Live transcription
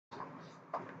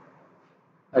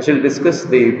I shall discuss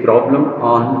the problem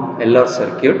on LR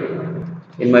circuit.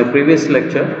 In my previous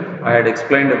lecture, I had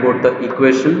explained about the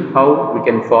equation, how we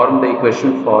can form the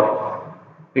equation for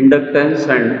inductance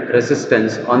and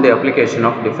resistance on the application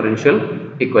of differential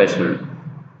equation.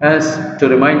 As to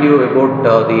remind you about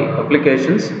the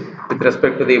applications with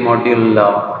respect to the module,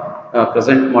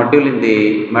 present module in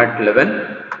the MAT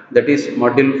 11, that is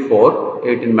module 4,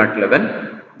 8 in MAT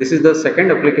 11. This is the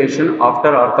second application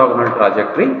after orthogonal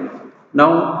trajectory.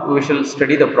 Now we shall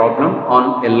study the problem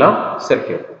on LR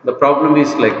circuit. The problem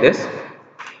is like this.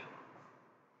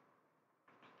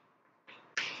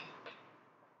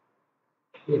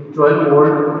 A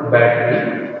 12-volt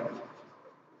battery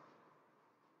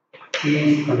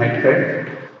is connected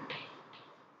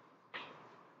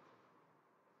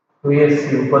to a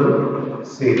simple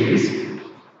series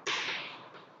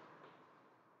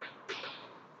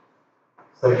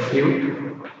circuit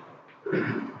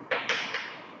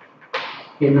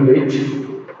in which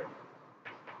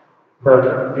the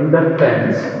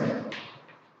inductance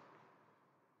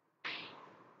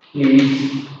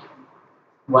is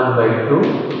 1 by 2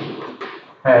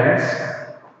 Hertz,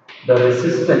 the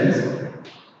resistance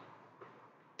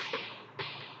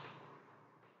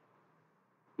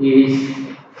is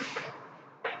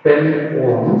 10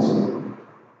 ohms.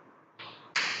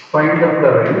 Find the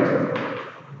current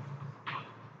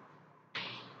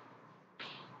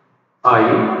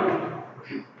I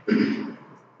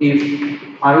if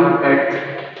I at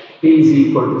t is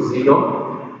equal to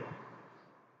 0,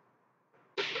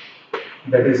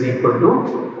 that is equal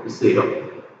to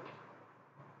 0.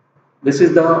 This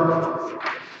is the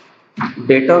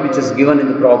data which is given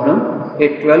in the problem. A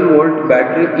 12-volt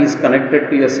battery is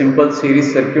connected to a simple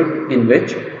series circuit in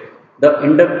which the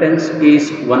inductance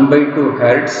is 1 by 2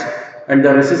 Hertz and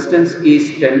the resistance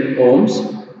is 10 ohms.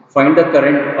 Find the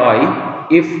current I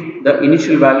if the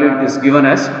initial value is given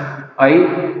as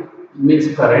I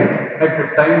means current at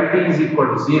the time t is equal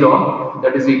to 0,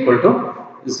 that is equal to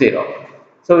 0.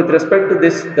 So with respect to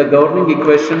this, the governing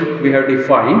equation we have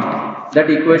defined. That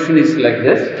equation is like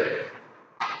this.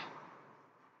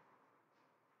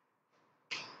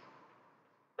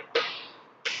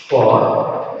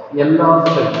 For LR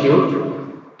circuit,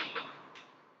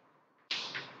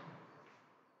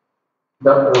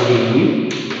 the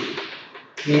ODE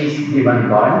is given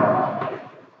by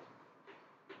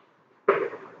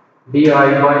di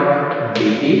by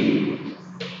dt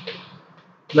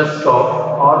plus of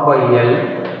R by L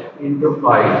into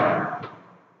I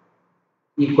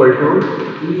equal to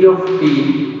E of t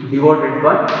divided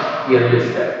by L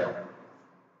square.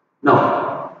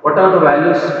 Now, what are the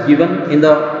values given in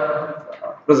the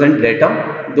present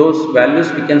data? Those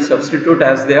values we can substitute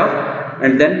as they are,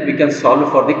 and then we can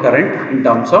solve for the current in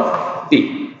terms of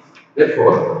t.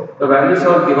 Therefore, the values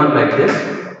are given like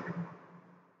this.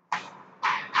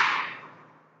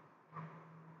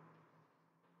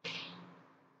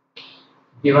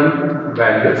 Given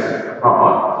values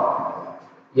are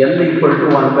L equal to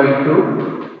 1 by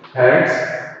 2 Hertz,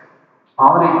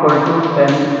 R equal to 10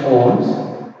 ohms,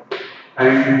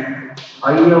 and I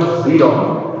of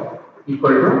 0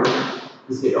 equal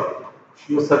to 0.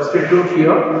 You substitute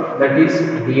here, that is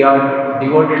dr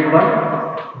divided by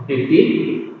dt,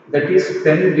 that is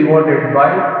 10 divided by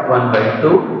 1 by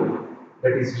 2,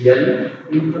 that is L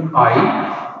into I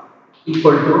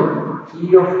equal to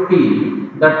E of t,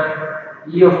 that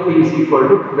E of t is equal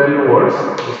to 12 volts,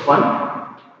 this one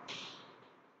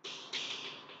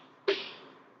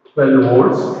 12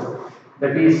 volts,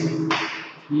 that is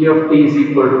E of t is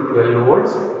equal to 12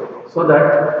 volts, so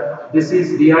that this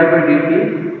is di by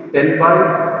dt 10 by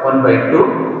 1 by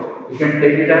 2, you can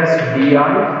take it as di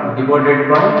divided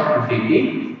by dt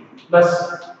plus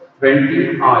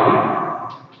 20I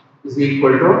is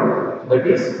equal to, that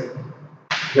is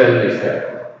 12 is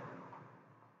there.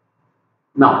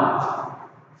 Now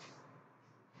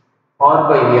R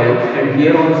by L, and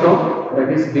here also that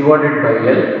is divided by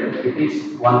L, it is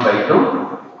 1 by 2,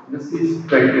 this is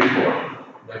 24.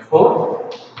 Therefore,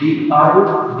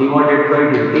 dr divided by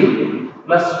dt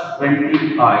plus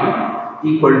 20I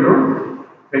equal to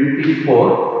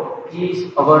 24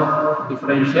 is our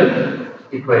differential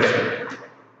equation.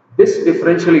 This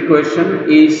differential equation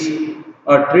is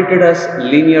treated as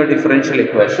linear differential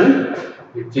equation,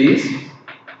 which is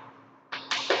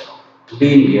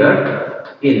linear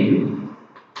in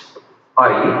I,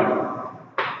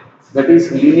 that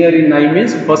is linear in I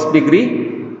means first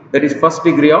degree, that is first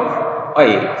degree of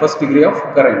I, first degree of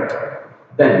current.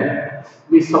 Then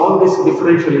we solve this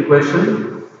differential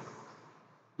equation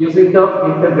using the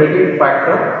integrating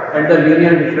factor and the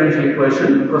linear differential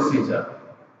equation procedure.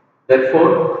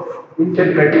 Therefore,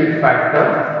 integrating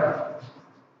factor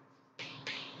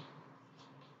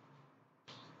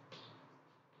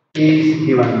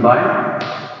given by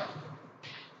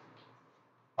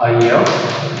IF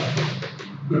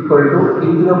equal to e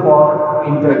to the power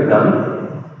integral,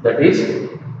 that is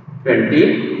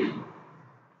 20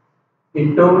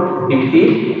 into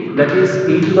dt, that is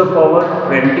e to the power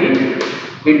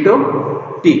 20 into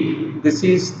t. This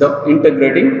is the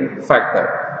integrating factor,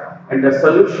 and the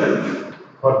solution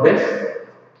for this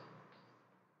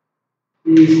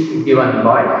is given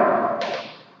by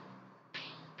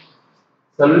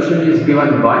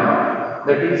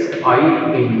that is I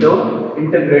into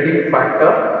integrating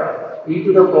factor e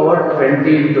to the power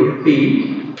 20 into t,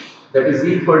 that is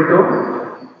equal to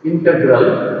integral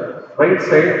right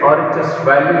side RHS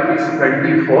value it is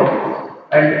 24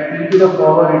 and e to the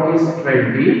power it is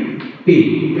 20 t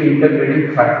into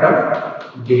integrating factor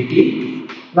dt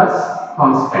plus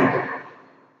constant.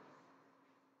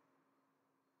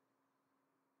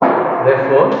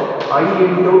 Therefore, I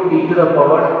into e to the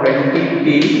power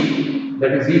 20t,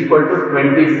 that is equal to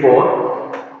 24.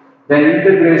 Then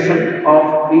integration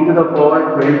of e to the power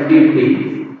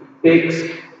 20t takes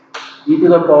e to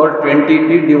the power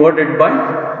 20t divided by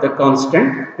the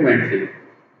constant 20.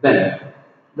 Then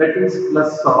that is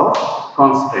plus of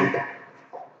constant.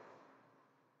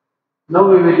 Now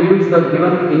we will use the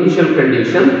given initial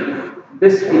condition.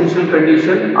 This initial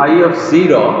condition I of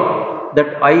 0,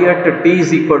 that I at t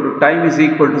is equal to time is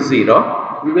equal to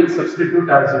 0, we will substitute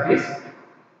as it is.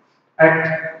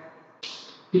 At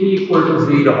t equal to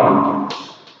 0,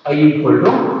 I equal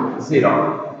to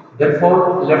 0.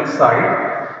 Therefore, left side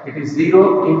it is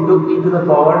 0 into e to the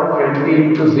power 20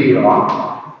 into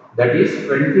 0, that is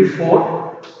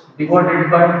 24 divided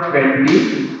by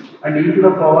 20 and e to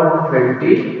the power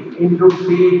 20 into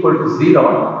t equal to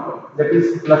 0, that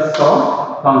is plus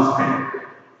of constant.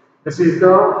 This is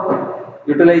the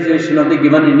utilization of the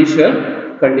given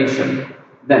initial condition.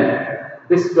 Then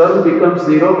this term becomes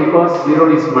 0 because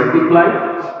 0 is multiplied,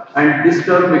 and this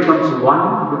term becomes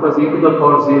 1 because e to the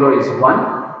power 0 is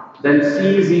 1. Then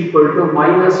c is equal to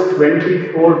minus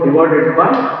 24 divided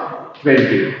by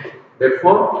 20.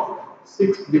 Therefore,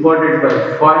 6 divided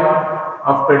by 5,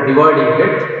 after dividing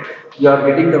it, you are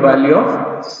getting the value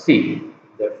of c.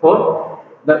 Therefore,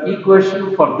 the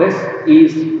equation for this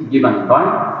is given by,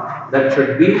 that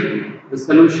should be the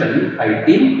solution IT.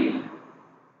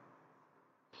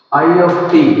 I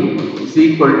of t is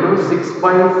equal to 6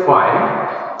 by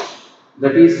 5,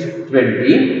 that is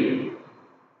 20.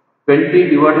 20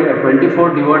 divided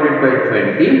 24 divided by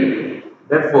 20.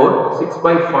 Therefore, 6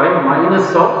 by 5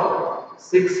 minus of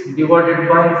 6 divided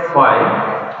by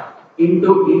 5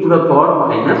 into e to the power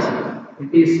minus,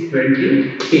 it is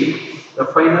 20t. The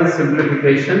final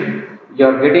simplification, you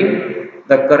are getting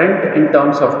the current in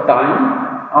terms of time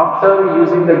after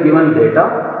using the given data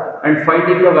and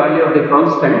finding the value of the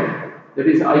constant, that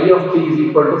is I of t is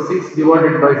equal to 6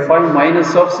 divided by 5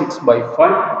 minus of 6 by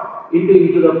 5 into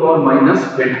e to the power minus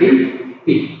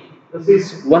 20t. This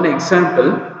is one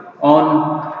example on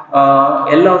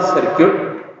LR circuit.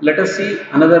 Let us see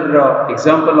another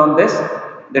example on this,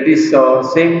 that is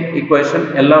same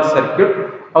equation LR circuit,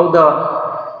 how the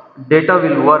data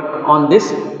will work on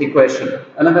this equation.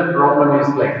 Another problem is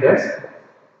like this.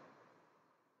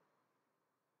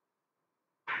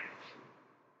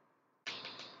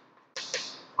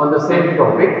 On the same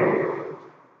topic,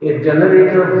 a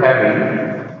generator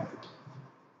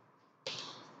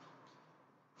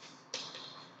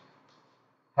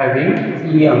having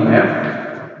EMF,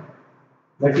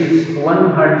 that is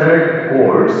 100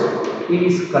 volts,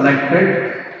 is connected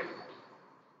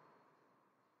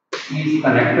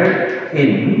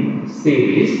in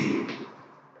series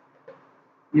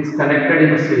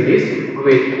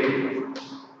with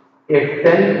a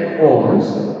 10 ohms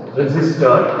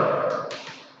resistor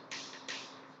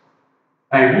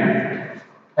and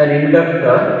an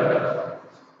inductor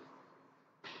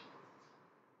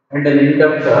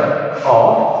of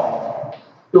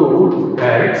 2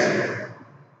 hertz.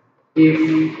 If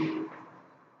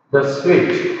the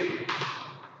switch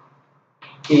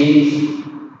is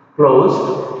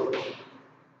closed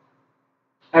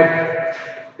at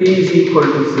t is equal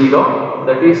to 0,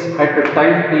 that is at the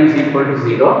time t is equal to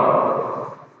 0,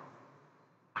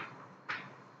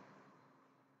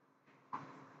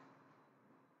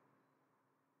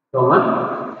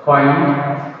 find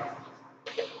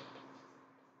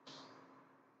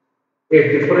a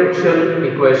differential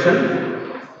equation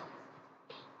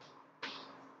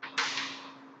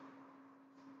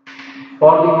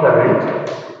for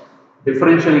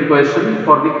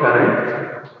the current,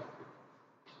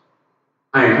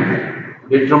 and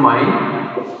determine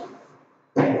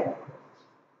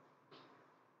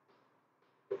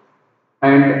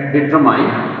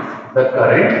the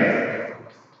current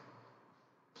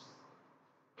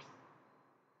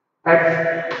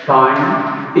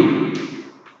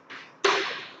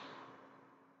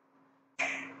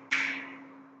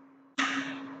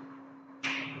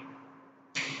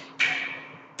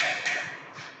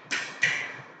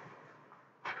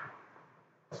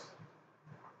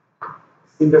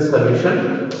in the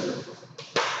solution.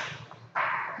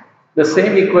 The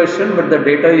same equation, but the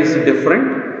data is different.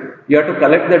 You have to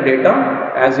collect the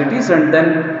data as it is and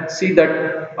then see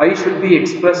that I should be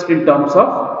expressed in terms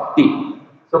of t.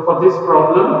 So for this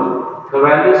problem, the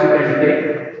values you can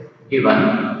take given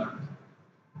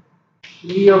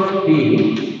E of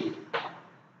t,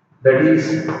 that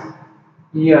is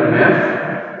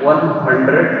EMF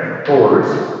 100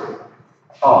 volts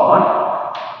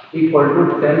or equal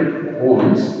to 10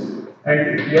 ohms,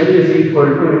 and L is equal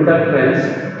to inductance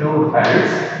 2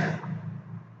 hands,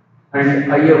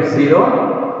 and I of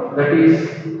 0, that is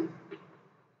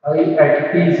I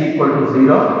at t is equal to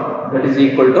 0, that is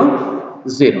equal to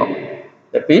 0.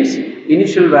 That means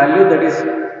initial value, that is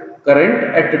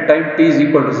current at the time t is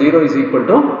equal to 0, is equal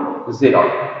to 0.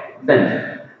 Then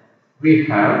we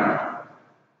have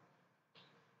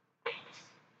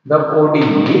the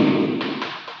ODE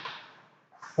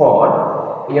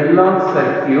for LR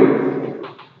circuit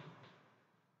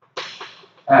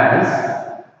as,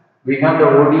 we have the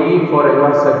ODE for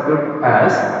LR circuit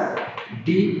as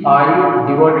di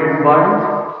divided by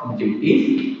dt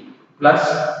plus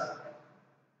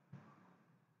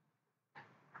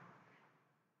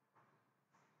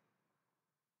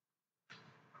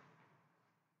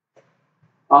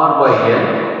R by L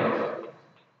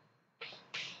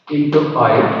into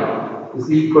I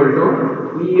is equal to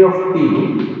E of t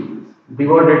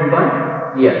divided by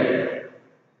L.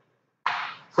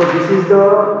 So this is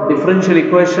the differential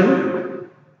equation.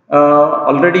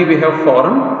 Already we have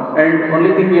formed, and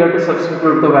only thing we have to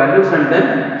substitute the values and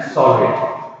then solve it.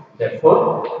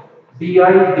 Therefore, di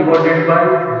divided by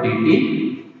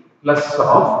dt plus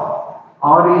of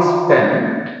R is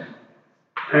 10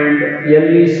 and L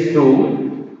is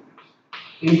 2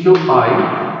 into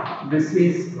I. This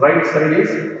is right side is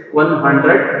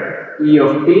 100 E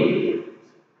of t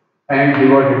and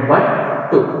divided by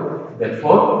 2.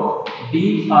 Therefore,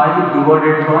 di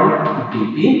divided by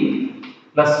dt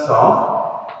plus of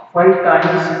 5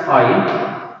 times I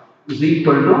is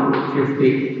equal to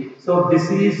 50. So this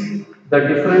is the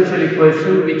differential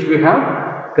equation which we have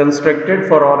constructed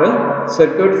for RL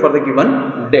circuit for the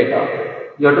given data.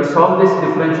 You have to solve this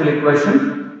differential equation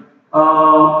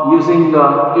using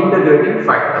the integrating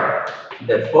factor.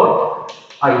 Therefore,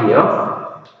 IF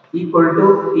equal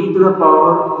to e to the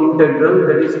power integral,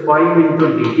 that is 5 into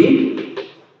dt,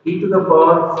 e to the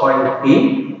power 5t.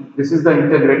 This is the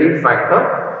integrating factor.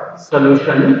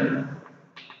 Solution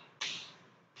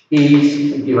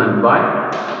is given by,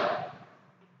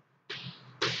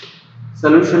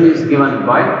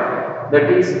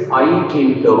 that is I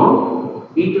into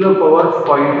e to the power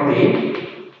 5t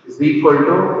is equal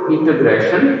to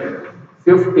integration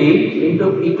 50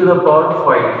 into e to the power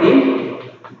 5t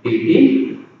dt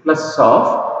plus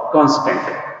of constant.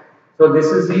 So this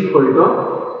is equal to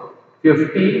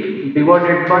 50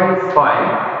 divided by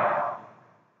 5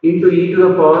 into e to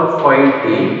the power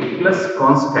 5t plus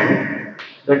constant,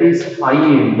 that is I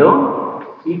into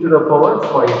e to the power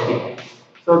 5t.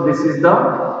 So this is the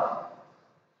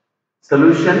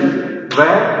solution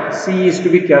where C is to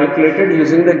be calculated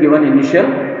using the given initial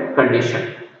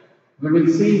condition. We will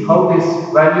see how this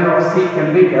value of C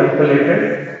can be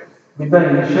calculated with the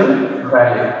initial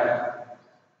value.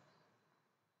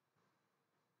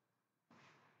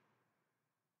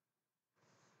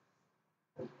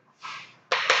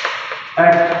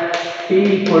 At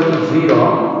t equal to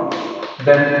 0,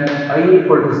 then I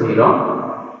equal to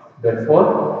 0.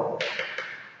 Therefore,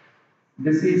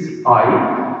 this is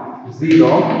I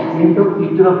 0 into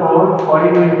e to the power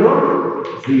 5 into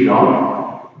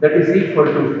 0, that is equal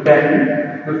to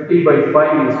 10. 50 by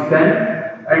 5 is 10,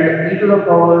 and e to the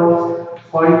power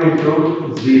 5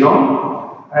 into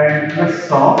 0 and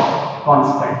plus of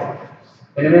constant.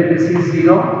 Anyway, this is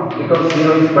 0 because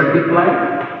 0 is multiplied,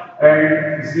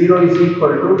 and 0 is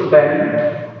equal to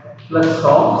 10 plus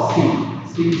of C.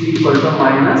 C is equal to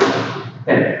minus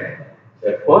 10.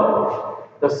 Therefore,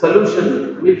 the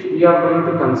solution which we are going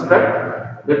to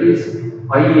construct, that is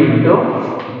I into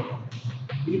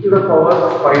e to the power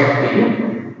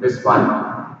 5t, this one,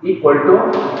 equal to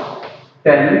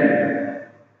 10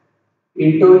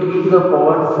 into e to the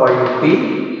power 5t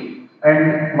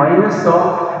and minus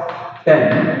of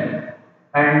 10,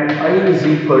 and I is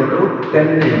equal to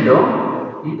 10 into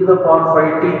e to the power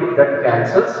 5t, that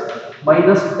cancels,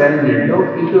 minus 10 into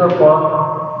e to the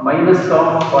power minus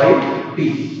of 5t.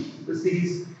 This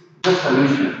is the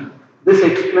solution. This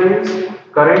explains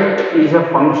current is a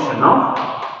function of,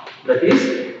 that is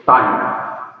time.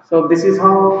 So this is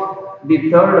how the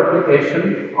third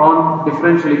application on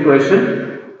differential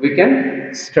equation we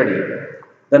can study.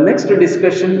 The next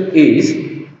discussion is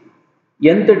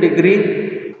nth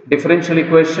degree differential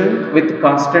equation with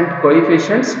constant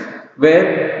coefficients,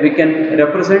 where we can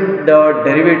represent the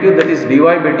derivative, that is dy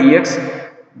by dx,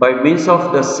 by means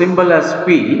of the symbol as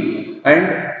p, and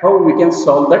how we can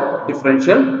solve that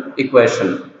differential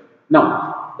equation.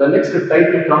 Now, the next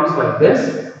title comes like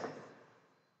this: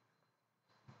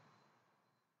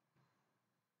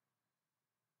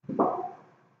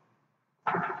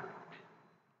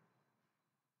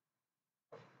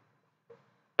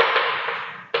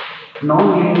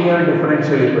 non-linear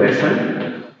differential equation.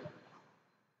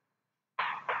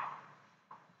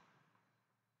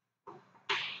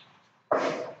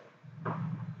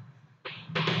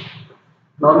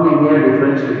 Non-linear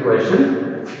differential equation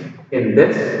in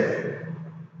this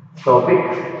topic,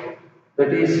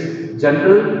 that is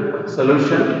general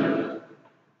solution.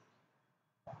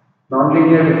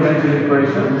 Non-linear differential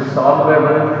equation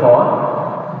solvable for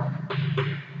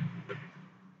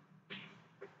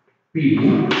P,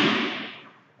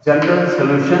 general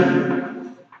solution,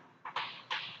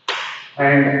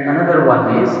 and another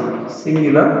one is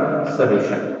singular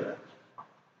solution.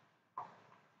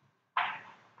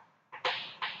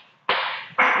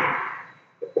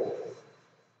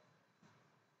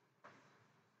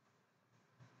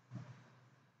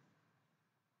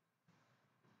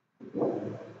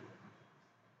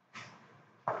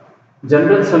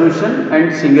 General solution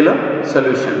and singular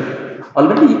solution.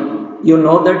 Already you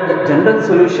know that general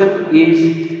solution is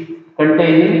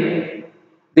containing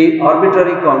the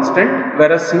arbitrary constant,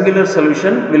 whereas singular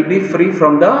solution will be free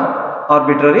from the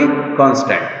arbitrary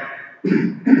constant.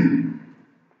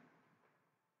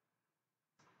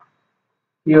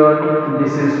 Here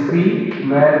this is P,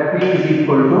 where P is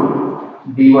equal to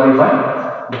dy by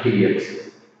dx.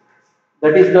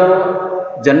 That is the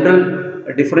general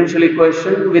differential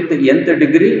equation with nth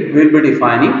degree we will be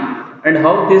defining, and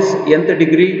how this nth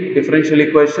degree differential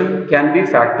equation can be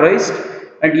factorized,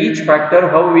 and each factor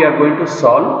how we are going to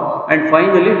solve, and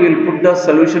finally we will put the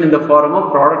solution in the form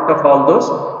of product of all those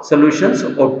solutions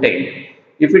obtained.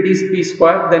 If it is p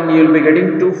square, then you will be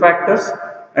getting two factors,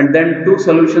 and then two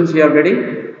solutions you are getting,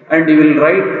 and you will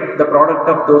write the product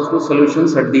of those two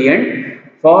solutions at the end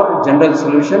for general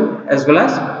solution as well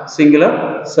as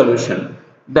singular solution.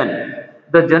 Then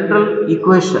the general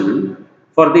equation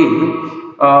for the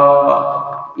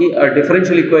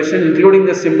differential equation, including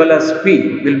the symbol as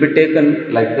p, will be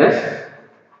taken like this: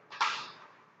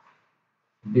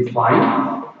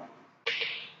 define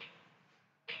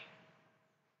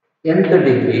nth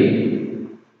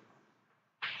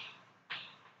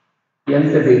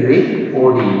degree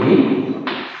ODE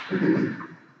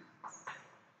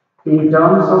in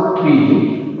terms of p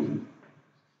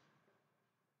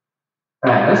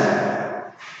as,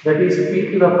 that is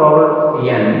p to the power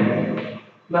n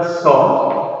plus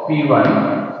of p1,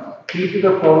 p to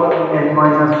the power n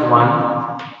minus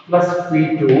 1 plus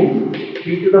p2, p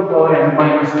to the power n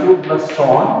minus 2 plus so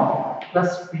on, plus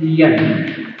pn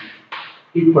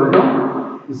equal to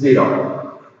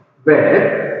 0,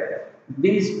 where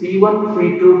these p1,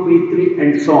 p2, p3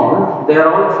 and so on, they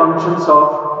are all functions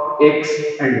of x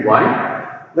and y,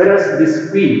 whereas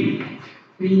this p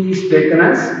is taken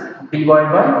as dy by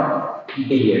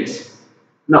dx.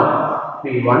 Now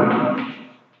p1,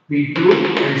 p2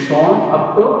 and so on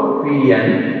up to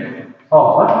pn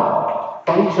are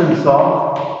functions of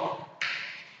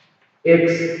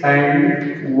x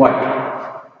and y.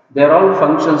 They are all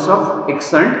functions of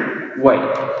x and y.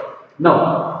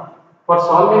 Now, for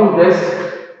solving this,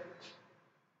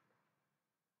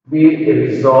 we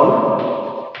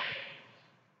resolve.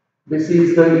 This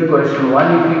is the equation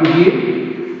 1. If you give,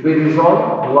 we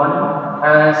resolve 1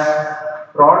 as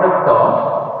product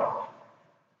of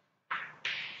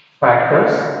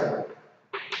factors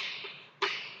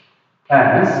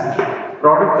as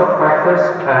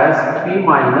p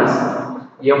minus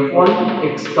f1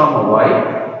 x comma y.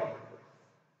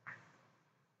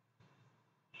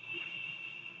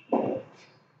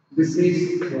 This is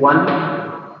one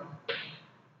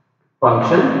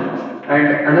function, and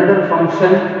another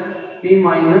function p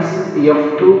minus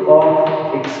f2 of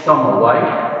x comma y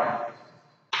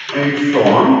and so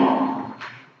on,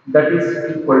 that is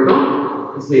equal to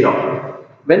 0.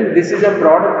 When this is a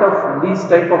product of these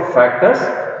type of factors,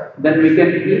 then we can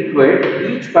equate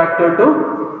each factor to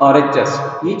RHS.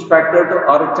 Each factor to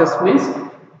RHS means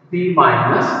p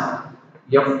minus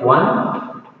f1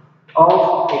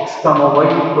 of x comma y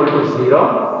equal to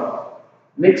 0.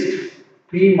 Next,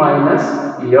 p minus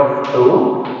f2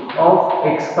 of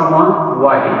x comma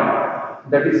y,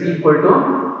 that is equal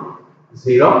to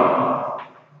 0,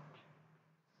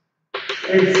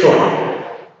 and so on.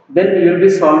 Then you will be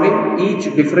solving each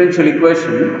differential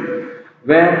equation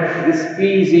where this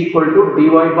p is equal to dy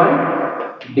by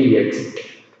dx.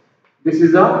 This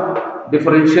is a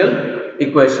differential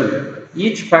equation.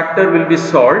 Each factor will be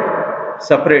solved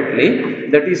separately.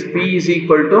 That is p is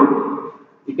equal to,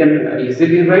 you can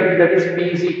easily write, that is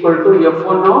p is equal to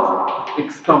f1 of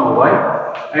x comma y,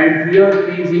 and here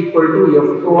p is equal to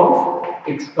f2 of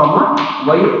x comma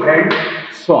y, and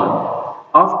so on.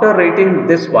 After writing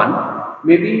this one,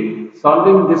 maybe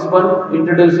solving this one,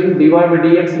 introducing dy by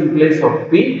dx in place of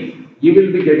p, you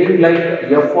will be getting like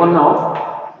f1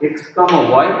 of x comma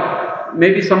y,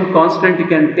 maybe some constant you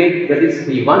can take, that is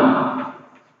c1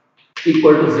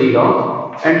 equal to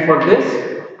 0, and for this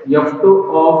f2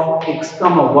 of x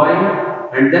comma y,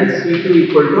 and then c2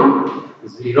 equal to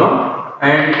 0,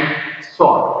 and so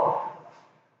on.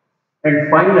 And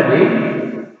finally,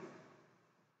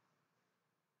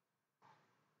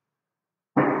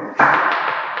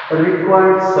 the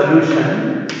required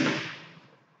solution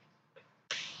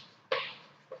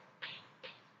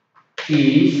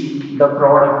is the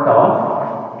product of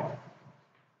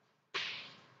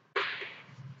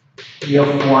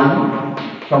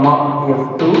f1 comma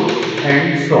f2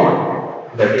 and so on.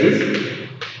 That is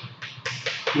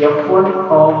f1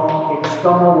 of x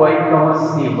comma y comma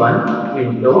c1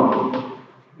 into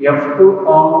f2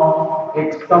 of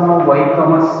x comma y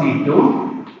comma c2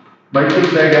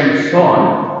 multiplied and so on,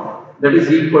 that is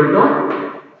equal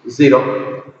to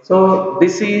 0. So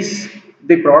this is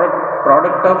the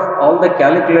product of all the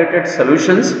calculated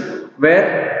solutions,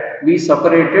 where we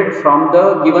separated from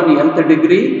the given nth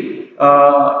degree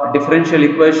differential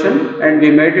equation, and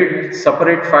we made it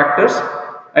separate factors,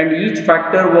 and each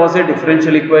factor was a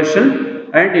differential equation,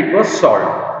 and it was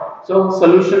solved. So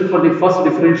solution for the first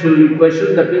differential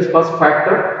equation, that means first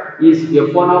factor, is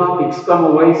f1 of x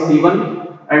comma y c1,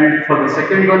 and for the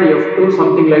second one f2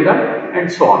 something like that,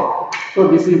 and so on. So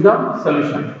this is the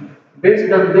solution.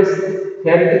 Based on this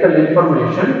theoretical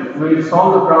information, we will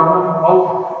solve the problem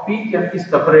how p can be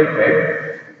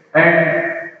separated,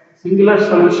 and singular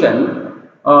solution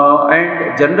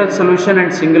and general solution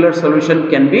and singular solution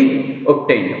can be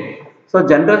obtained. So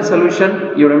general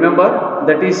solution, you remember,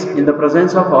 that is in the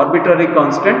presence of arbitrary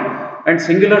constant, and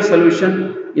singular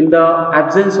solution in the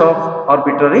absence of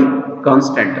arbitrary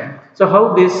constant. So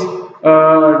how this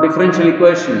differential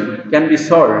equation can be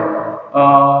solved?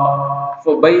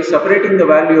 By separating the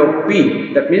value of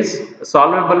p, that means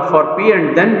solvable for p,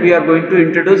 and then we are going to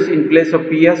introduce in place of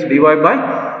p as dy by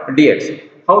dx.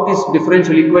 How this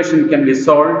differential equation can be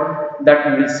solved, that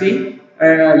we will see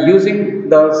using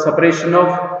the separation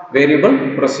of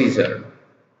variable procedure.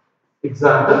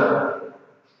 Example,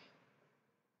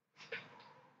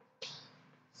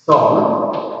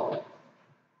 solve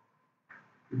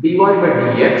dy by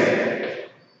dx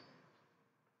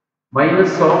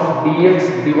minus of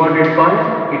dx divided by,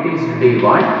 it is dy,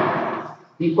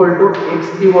 equal to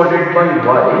x divided by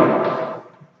y,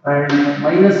 and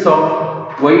minus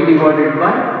of y divided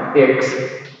by x,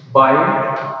 by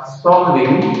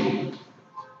solving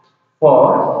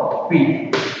for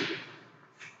p.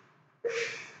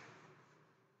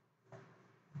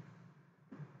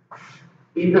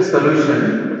 In the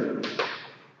solution,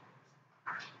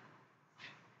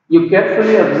 you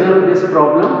carefully observe this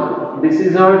problem. This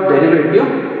is our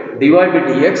derivative dy by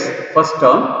dx, first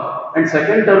term, and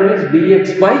second term is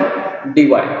dx by dy.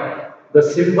 The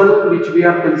symbol which we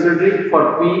are considering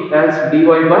for p as dy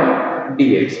by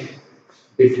dx.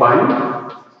 Define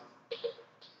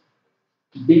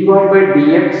dy by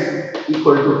dx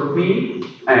equal to p,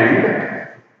 and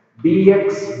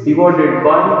dx divided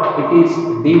by, it is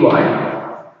dy,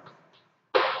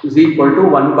 is equal to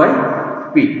 1 by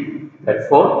p.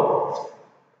 Therefore,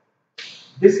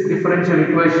 this differential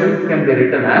equation can be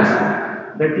written as,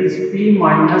 that is p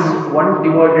minus 1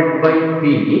 divided by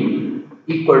p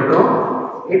equal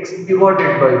to x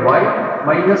divided by y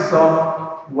minus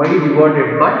of y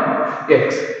divided by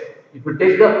x. If you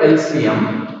take the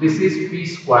LCM, this is p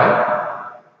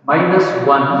square minus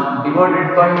 1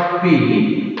 divided by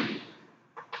p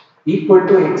equal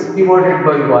to x divided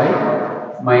by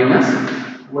y minus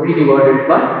y divided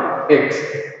by x.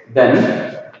 Then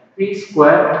p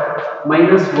square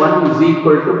minus 1 is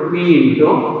equal to p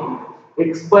into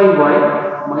x by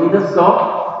y minus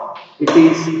of, it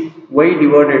is y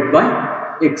divided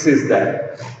by x is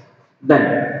there.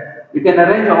 Then you can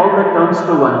arrange all the terms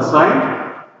to one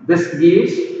side. This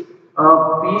gives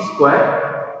p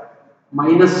square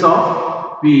minus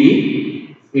of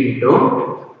p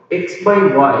into x by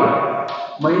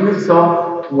y minus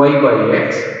of y by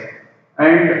x,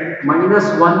 and minus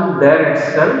 1 there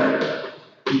itself,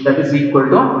 that is equal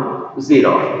to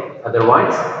 0.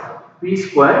 Otherwise, p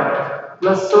square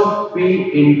plus of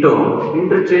p into,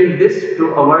 interchange this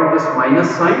to avoid this minus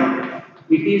sign,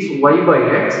 it is y by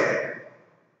x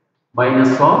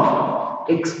minus of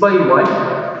x by y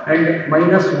and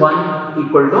minus 1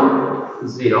 equal to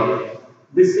 0.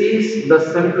 This is the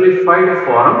simplified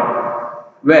form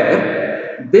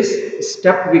where this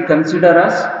step we consider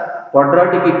as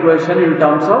quadratic equation in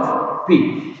terms of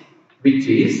p, which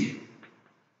is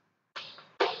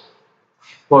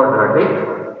quadratic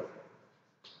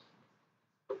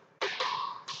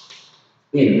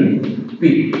in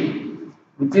p,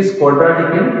 which is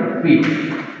quadratic in p.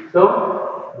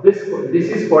 So this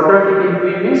is quadratic in p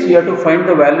means you have to find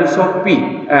the values of p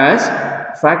as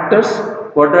factors,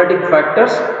 quadratic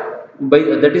factors, by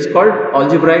that is called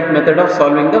algebraic method of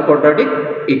solving the quadratic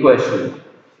equation.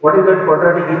 What is that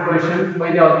quadratic equation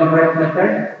by the algebraic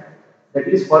method? That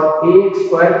is for ax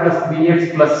square plus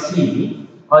bx plus c.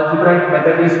 Algebraic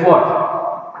method is what?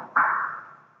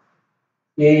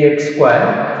 Ax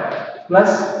square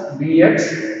plus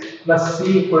bx plus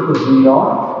c equal to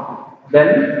 0.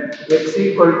 Then x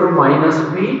equal to minus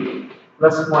b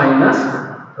plus minus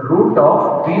root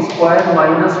of b square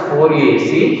minus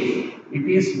 4ac. It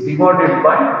is divided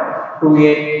by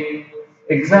 2a.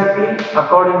 Exactly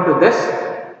according to this,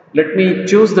 let me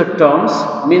choose the terms,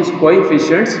 means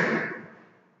coefficients,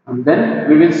 and then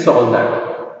we will solve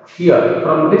that. Here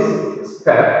from this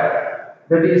step,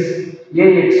 that is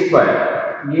ax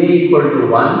square, a equal to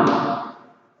 1,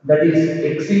 that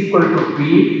is x equal to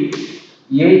p,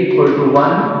 a equal to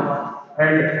 1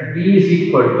 and b is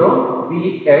equal to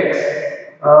bx,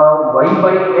 y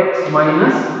by x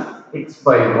minus x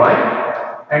by y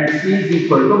and c is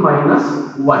equal to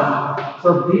minus 1.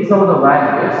 So these are the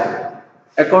values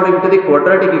according to the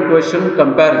quadratic equation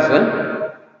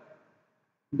comparison.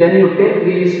 Then you take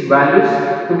these values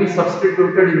to be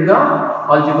substituted in the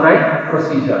algebraic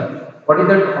procedure. What is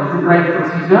that algebraic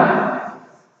procedure?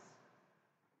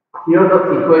 Here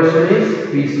the equation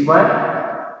is p square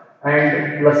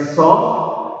and plus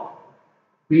of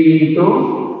p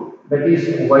into, that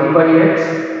is y by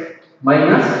x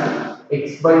minus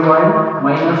x by y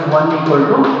minus 1 equal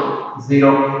to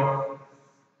 0.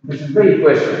 This is the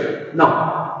equation.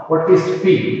 Now, what is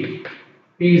p?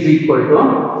 P is equal to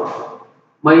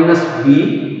minus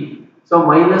b. So,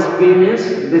 minus b means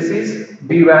this is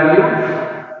b value,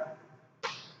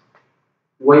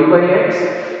 y by x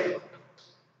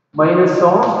minus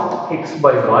of x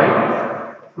by y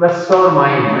plus or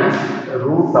minus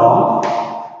root of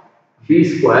b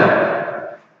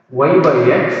square y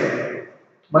by x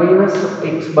minus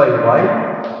x by y,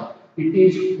 it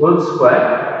is whole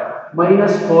square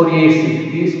minus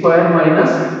 4ac, b square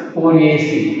minus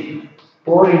 4ac,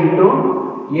 4 into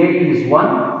a is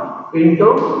 1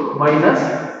 into minus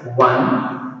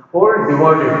 1 whole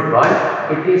divided by,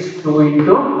 it is 2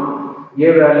 into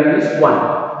a value is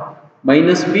 1,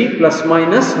 minus b plus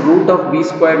minus root of b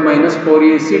square minus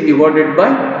 4ac divided by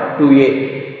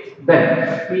 2a.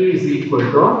 Then p is equal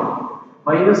to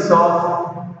minus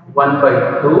of 1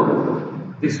 by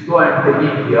 2, this 2 I am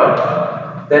taking here,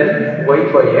 then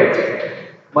y by x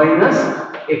minus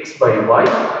x by y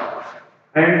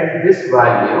and this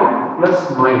value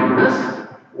plus minus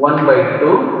 1 by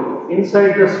 2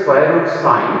 inside the square root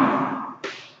sign,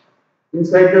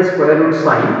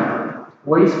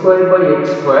 y square by x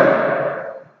square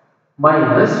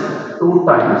minus 2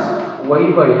 times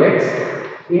y by x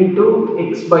into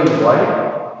x by y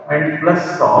and plus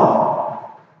of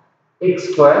x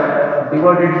square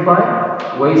divided by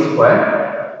y square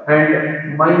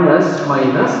and minus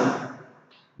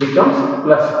becomes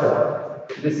plus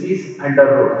 4. This is under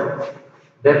root.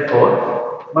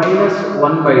 Therefore, minus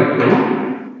 1 by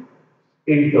 2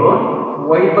 into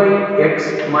y by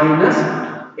x minus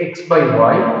x by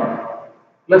y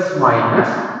plus minus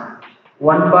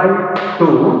 1 by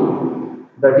 2,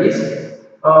 that is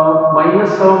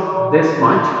minus of this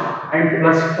much and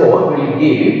plus 4 will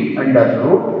give under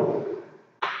root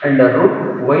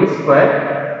y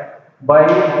square by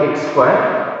x square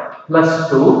plus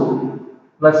 2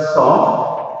 plus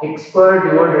of x square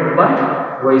divided by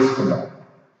y square.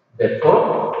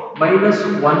 Therefore, minus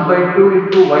 1 by 2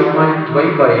 into y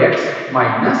by x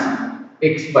minus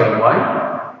x by y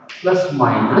plus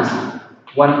minus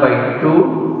 1 by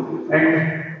 2 and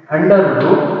under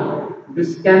root,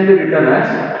 this can be written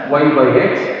as y by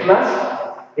x plus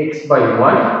x by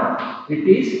y, it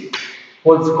is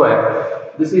whole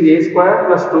square. This is a square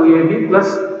plus 2ab plus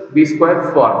b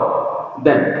square form.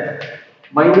 Then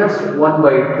minus 1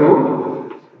 by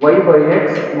 2 y by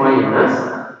x minus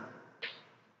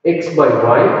x by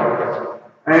y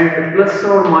and plus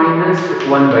or minus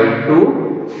 1 by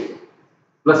 2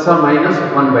 plus or minus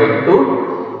 1 by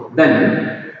 2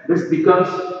 Then this becomes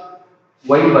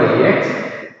y by x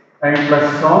and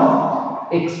plus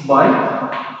of x by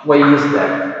y is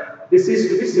that. This is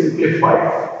to be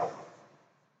simplified.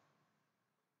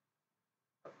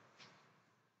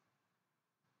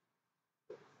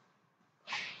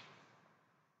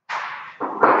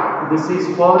 This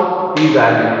is for p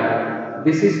value.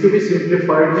 This is to be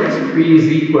simplified as p is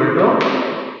equal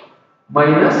to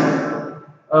minus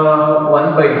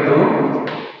 1 by 2,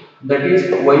 that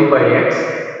is y by x,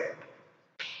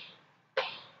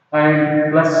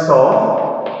 and plus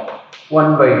of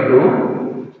 1 by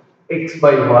 2 x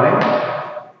by y,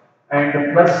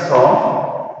 and plus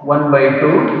of 1 by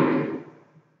 2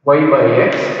 y by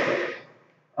x,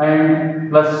 and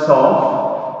plus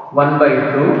of 1 by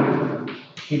 2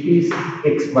 it is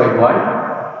x by y,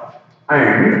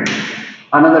 and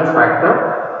another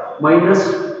factor minus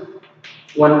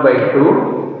 1 by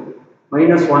 2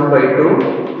 minus 1 by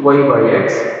 2 y by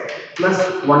x plus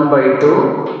 1 by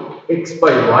 2 x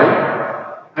by y,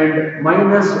 and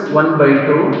minus 1 by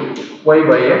 2 y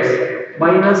by x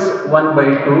minus 1 by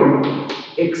 2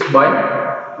 x by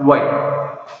y.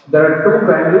 There are two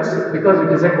values because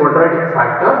it is a quadratic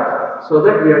factor, so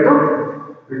that we have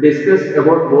to discuss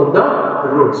about both the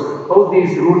roots, how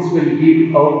these roots will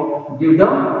give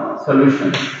the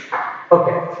solution.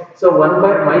 Okay, so 1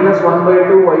 by minus 1 by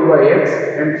 2 y by x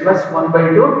and plus 1 by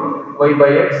 2 y by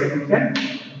x we can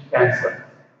cancel,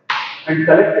 and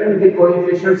collecting the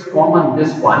coefficients common,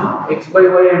 this one x by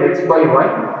y and x by y,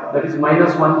 that is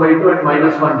minus 1 by 2 and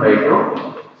minus 1 by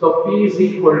 2. So p is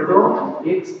equal to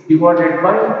x divided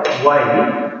by y,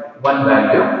 one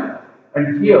value,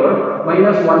 and here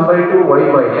minus 1 by 2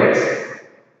 y by x,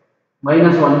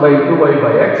 minus 1 by 2 y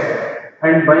by x,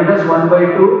 and minus 1 by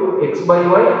 2 x by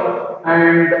y,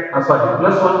 and plus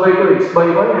 1 by 2 x by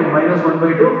y and minus 1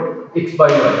 by 2 x by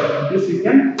y. This you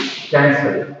can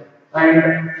cancel,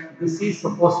 and this is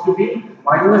supposed to be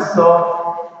minus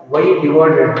of y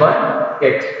divided by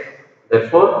x.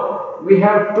 Therefore, we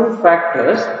have two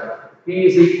factors, p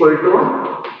is equal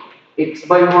to x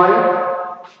by y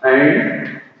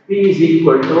and p is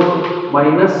equal to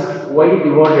minus y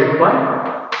divided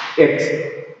by x.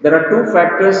 There are two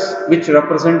factors which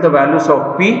represent the values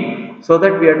of p, so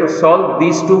that we have to solve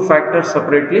these two factors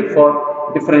separately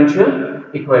for differential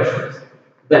equations.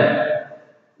 Then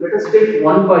let us take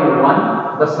one by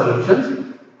one the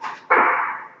solutions.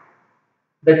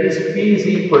 That is, p is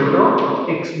equal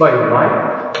to x by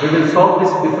y. We will solve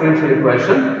this differential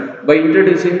equation by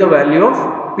introducing the value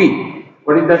of p.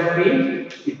 What is that p?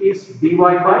 It is dy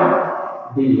by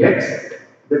dx,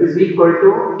 that is equal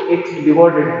to x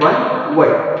divided by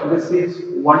y. This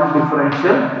is one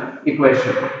differential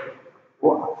equation.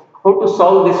 How to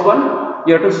solve this one?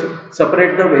 You have to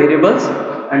separate the variables,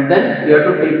 and then you have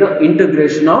to take the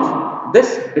integration of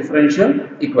this differential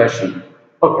equation.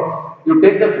 Okay. You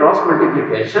take the cross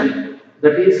multiplication,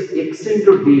 that is x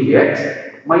into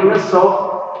dx minus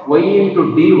of y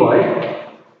into dy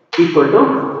equal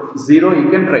to 0, you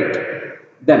can write.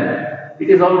 Then it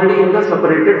is already in the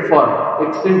separated form,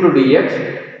 x into dx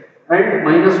and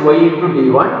minus y into dy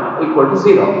equal to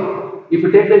 0. If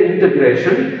you take the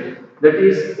integration, that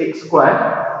is x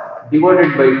square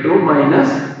divided by 2 minus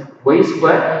y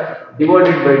square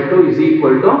divided by 2 is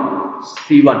equal to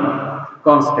c1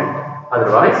 constant.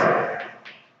 Otherwise,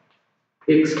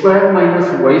 x square minus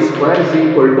y square is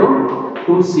equal to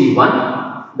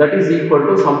 2c1, that is equal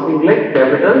to something like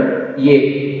capital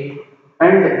A,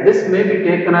 and this may be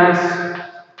taken as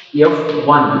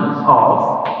f1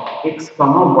 of x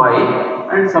comma y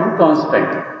and some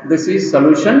constant. This is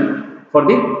solution for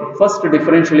the first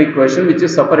differential equation, which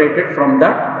is separated from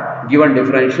that given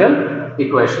differential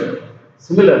equation.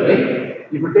 Similarly,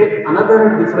 if you take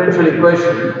another differential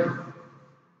equation,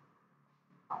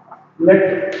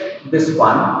 let this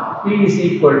one p is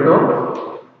equal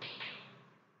to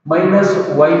minus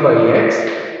y by x,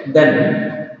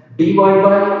 then dy by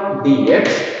dx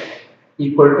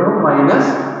equal to minus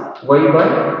y by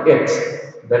x.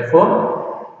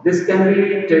 Therefore, this can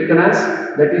be taken as,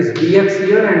 that is dx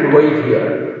here and y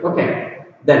here. Okay.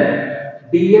 Then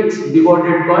dx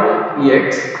divided by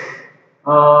x,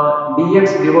 dx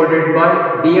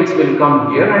will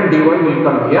come here and dy will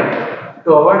come here.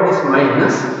 To avoid this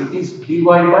minus, it is dy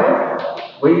by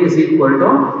y is equal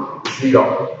to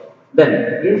 0.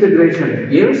 Then integration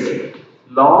gives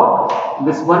log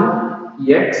this one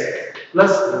x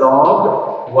plus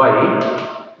log y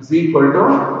is equal to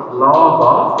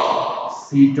log of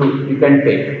c2. You can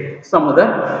take some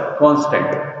other constant.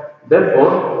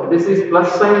 Therefore, this is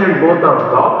plus sign and both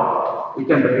are log. We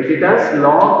can write it as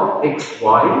log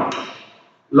xy.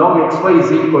 Log xy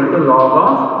is equal to log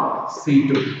of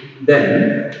C2.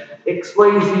 Then xy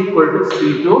is equal to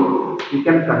C2 you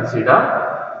can consider,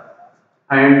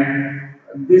 and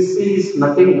this is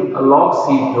nothing log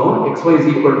C2, xy is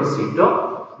equal to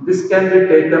C2. This can be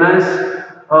taken as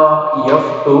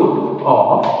f2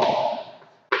 of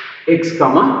x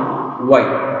comma y.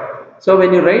 So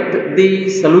when you write the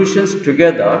solutions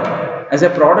together as a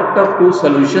product of two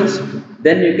solutions,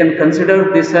 then you can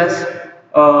consider this as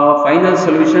a final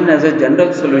solution, as a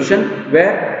general solution,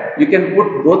 where you can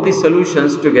put both the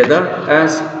solutions together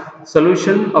as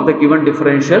solution of the given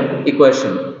differential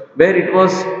equation, where it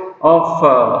was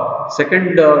of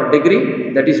second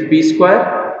degree, that is p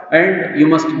square, and you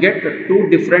must get two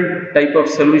different type of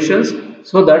solutions,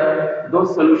 so that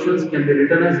those solutions can be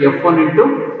written as f1 into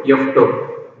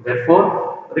f2.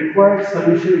 Therefore, required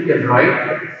solution you can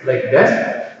write like this.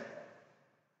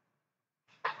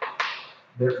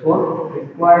 Therefore,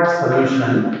 required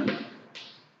solution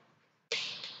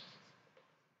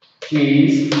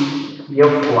is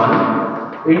f1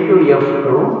 into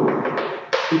f2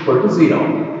 equal to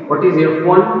 0. What is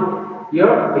f1?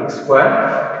 Here x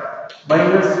square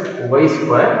minus y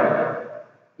square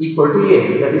equal to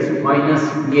a, that is minus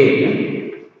a,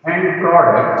 and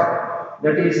product,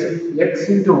 that is x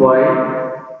into y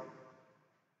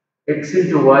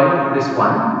this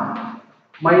one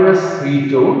minus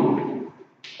c2,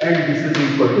 and this is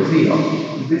equal to 0.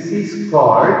 This is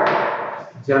called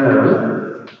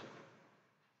general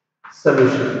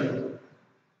solution.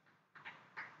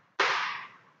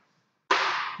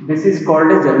 This is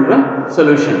called a general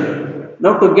solution.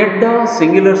 Now to get the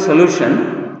singular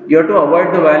solution, you have to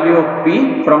avoid the value of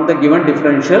p from the given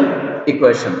differential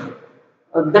equation.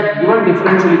 That given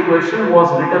differential equation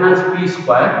was written as p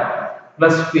square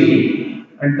plus p,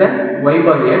 and then y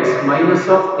by x minus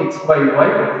of x by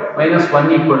y minus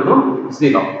 1 equal to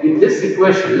 0. In this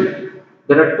equation,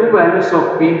 there are two values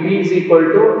of p is equal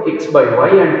to x by y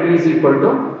and p is equal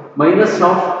to minus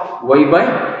of y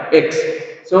by x.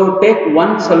 So take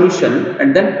one solution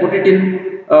and then put it in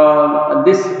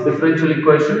this differential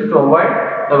equation to avoid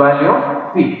the value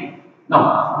of p.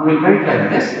 Now we will write like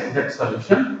this, that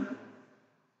solution.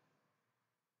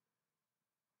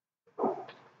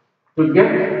 To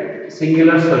get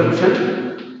singular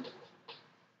solution,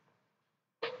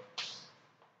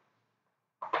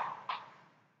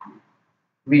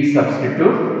 we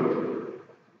substitute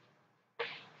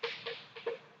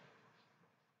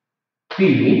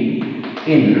p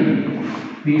in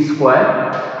p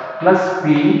square plus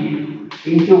p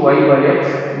into y by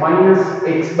x minus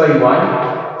x by y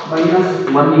minus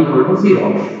 1 equal to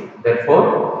 0.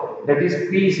 Therefore, that is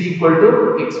p is equal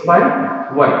to x by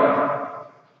y.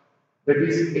 That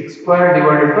is x square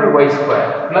divided by y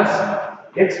square plus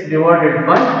x divided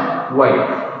by y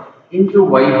into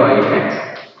y by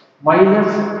x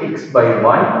minus x by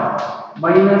y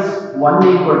minus 1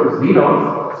 equal to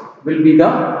 0 will be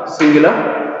the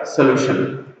singular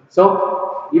solution.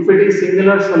 So, if it is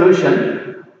singular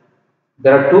solution,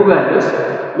 there are two values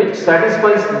which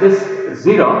satisfies this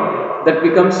 0, that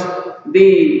becomes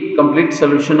the complete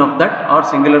solution of that, or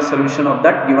singular solution of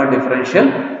that given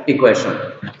differential equation.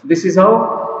 This is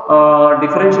how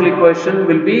differential equation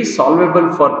will be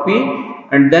solvable for p,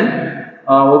 and then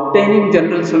obtaining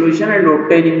general solution and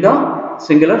obtaining the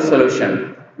singular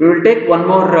solution. We will take one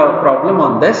more problem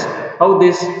on this, how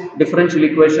this differential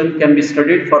equation can be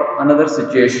studied for another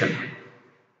situation.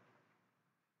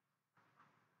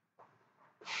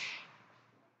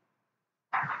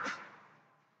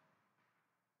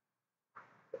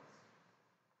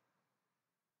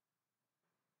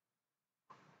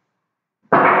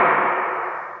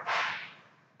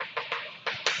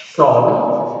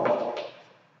 Solve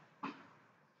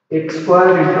x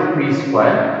square into p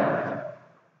square,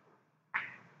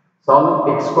 solve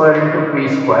x square into p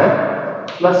square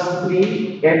plus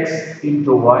 3x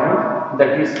into y,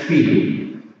 that is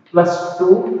p, plus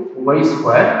 2y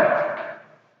square,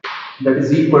 that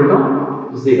is equal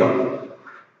to 0.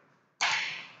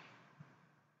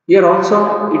 Here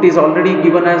also it is already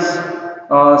given as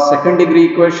second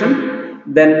degree equation.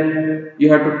 Then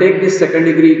you have to take this second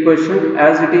degree equation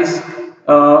as it is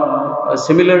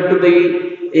similar to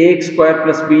the ax square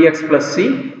plus bx plus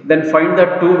c. Then find the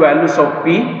two values of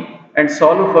p and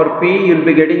solve for p. You will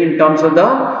be getting in terms of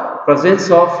the presence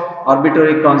of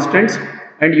arbitrary constants,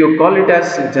 and you call it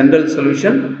as general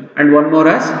solution, and one more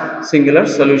as singular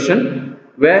solution,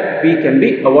 where p can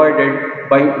be avoided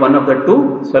by one of the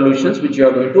two solutions which you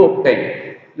are going to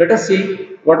obtain. Let us see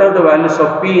what are the values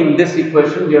of p in this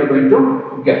equation we are going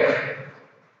to get.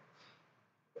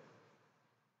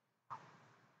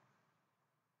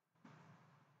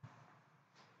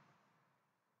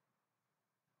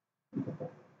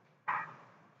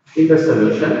 In the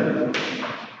solution,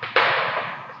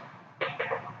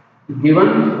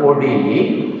 given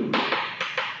ODE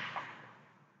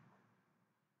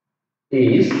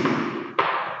is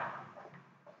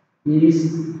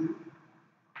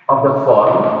of the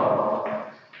form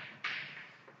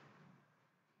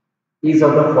is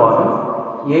of the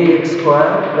form ax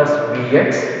square plus bx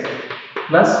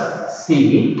plus c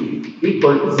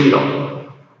equal to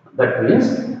 0. That means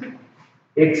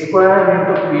x square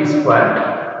into p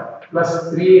square plus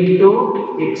 3 into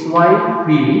xyp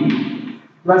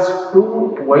plus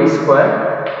 2y square,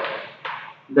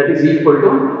 that is equal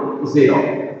to 0.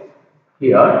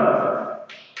 Here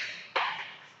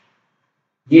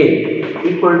a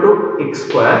equal to x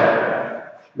square,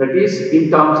 that is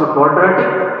in terms of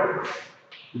quadratic,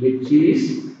 which is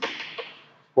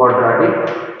quadratic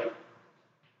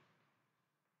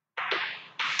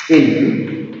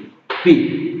in p,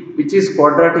 which is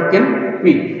quadratic in p.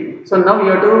 So now you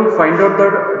have to find out the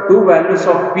two values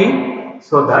of p,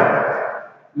 so that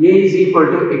a is equal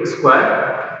to x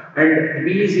square and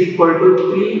b is equal to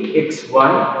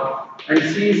 3xy and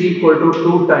c is equal to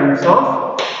 2 times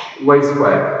of y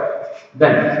square.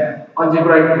 Then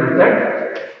algebraic method,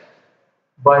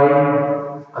 by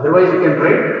otherwise you can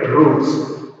write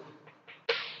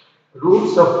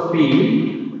roots of p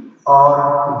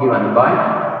are given by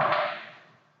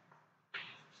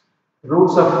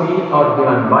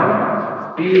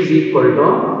p is equal to,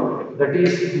 that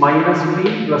is minus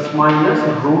b plus minus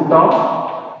root of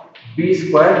b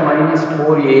square minus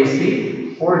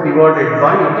 4ac whole divided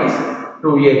by, it is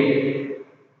 2a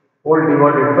whole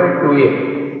divided by 2a.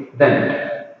 Then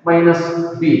minus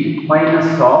b minus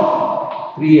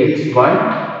of 3xy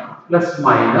plus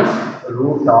minus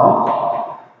root of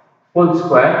whole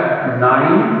square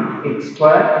 9x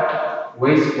square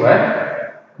y square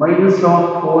minus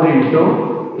of 4 into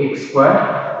x square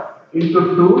into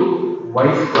 2 y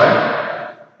square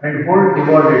and whole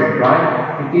divided by,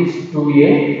 it is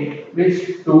 2a means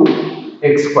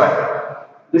 2x square.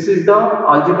 This is the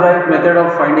algebraic method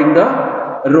of finding the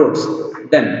roots.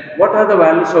 Then what are the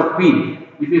values of p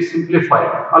if you simplify?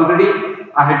 Already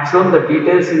I had shown the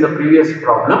details in the previous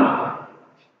problem.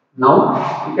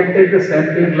 Now you can take the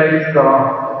same thing like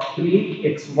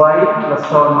 3xy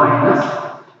plus or minus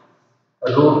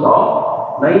root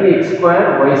of 9x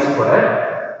square y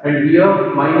square, and here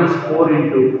minus 4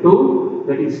 into 2,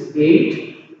 that is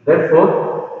 8.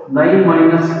 Therefore 9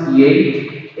 minus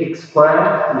 8 x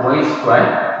square y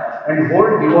square and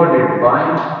whole divided by,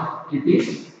 it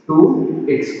is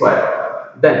 2x square.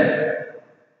 Then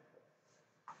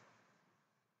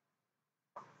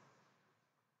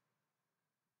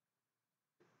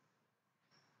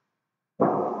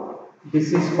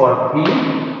this is for p.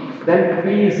 Then p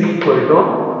is equal to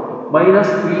minus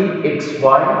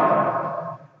 3xy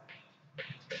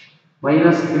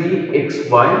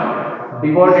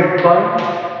divided by,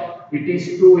 it is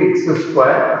 2x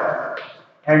square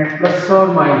and plus or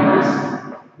minus,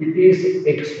 it is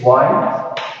xy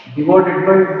divided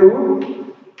by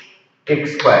 2x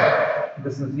square.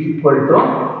 This is equal to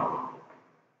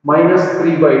minus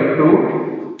 3 by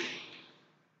 2,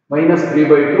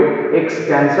 x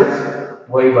cancels,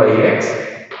 y by x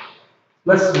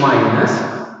plus minus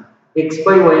x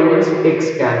by y means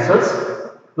x cancels,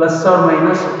 plus or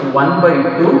minus 1 by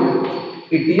 2,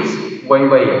 it is y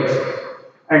by x,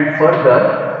 and further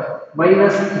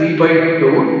minus 3 by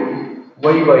 2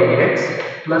 y by x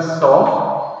plus of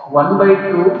 1 by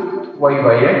 2 y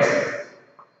by x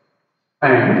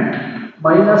and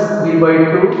minus 3 by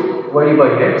 2 y by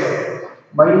x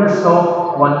minus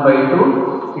of 1 by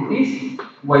 2, it is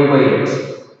y by x.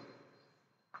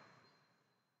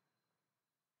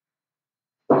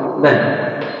 Then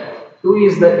 2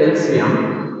 is the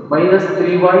LCM, minus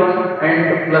 3y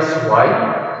and plus y.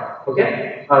 Okay,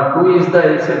 2 is the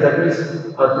LCM, that means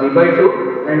 3 by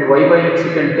 2 and y by x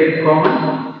you can take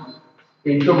common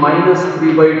into minus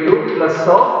 3 by 2 plus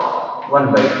of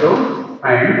 1 by 2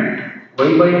 and y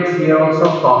by x here also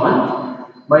common,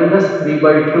 minus 3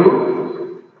 by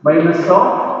 2 minus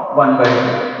of 1 by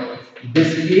 2. This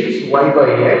gives y by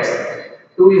x.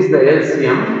 2 is the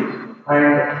LCM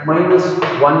and minus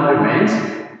 1 remains,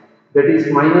 that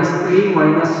is minus 3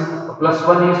 minus plus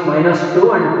 1 is minus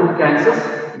 2 and 2 cancels,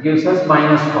 gives us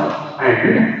minus 1,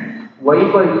 and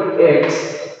y by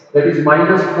x, that is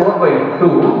minus 4 by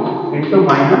 2 into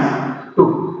minus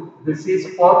 2. This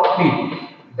is for p.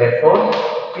 Therefore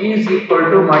p is equal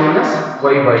to minus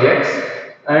y by x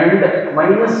and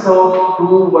minus of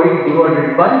 2y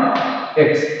divided by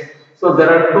x. So there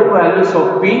are two values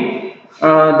of p,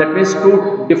 that means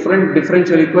two different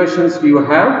differential equations you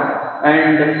have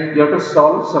and you have to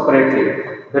solve separately.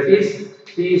 That is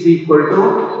t is equal to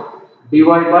dy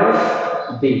by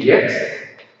dx,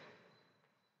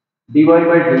 dy by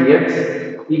dx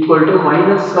equal to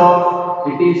minus of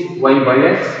it is y by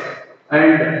x,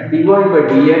 and dy by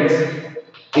dx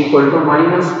equal to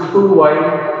minus 2y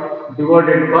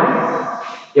divided by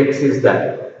x is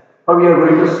that. How we are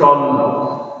going to solve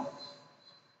now?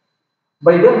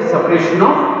 By the separation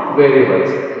of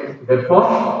variables. Therefore,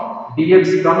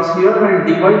 dx comes here and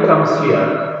dy comes here.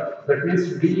 That means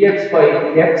dx by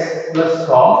x plus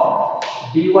of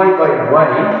dy by y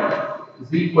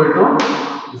is equal to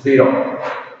 0.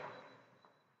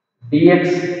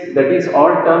 Dx, that is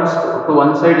all terms to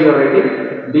one side you are writing.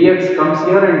 Dx comes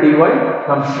here and dy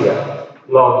comes here.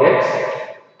 Log x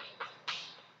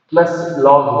plus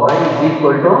log y is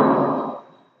equal to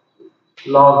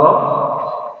log of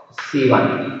c1.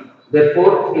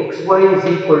 Therefore, xy is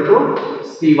equal to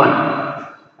c1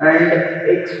 and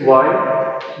xy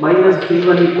minus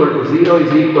c1 equal to 0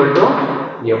 is equal to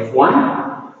f1,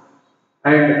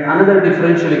 and another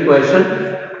differential equation,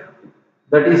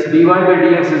 that is dy by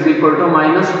dx is equal to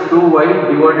minus 2y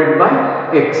divided by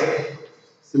x.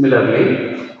 Similarly,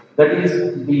 that is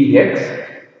dx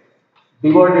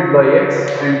divided by x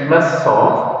and plus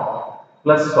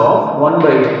of 1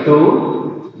 by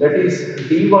 2, that is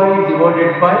dy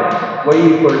divided by y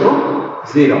equal to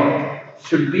 0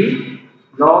 should be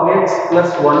log x plus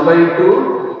 1 by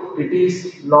 2, it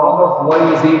is log of y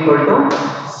is equal to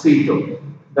c2.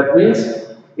 That means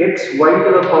x y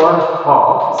to the power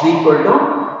half is equal to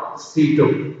c2.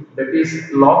 That is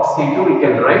log c2 we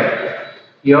can write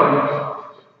here,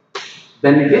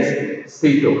 then it is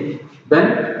c2. Then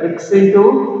x into,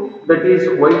 that is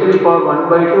y to the power 1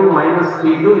 by 2 minus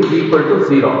c2 is equal to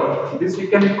 0. This we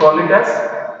can call it as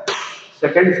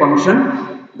second function,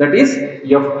 that is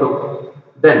f2.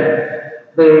 Then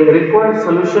the required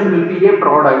solution will be a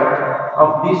product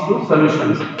of these two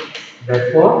solutions.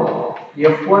 Therefore,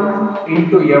 f1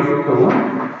 into f2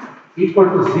 equal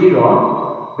to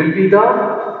 0 will be the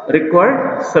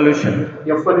required solution.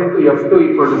 f1 into f2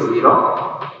 equal to 0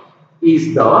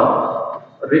 is the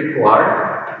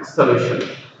required solution,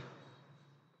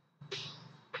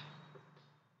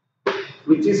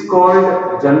 which is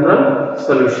called general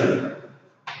solution.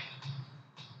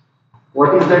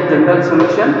 What is that general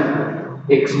solution?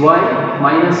 xy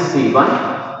minus c1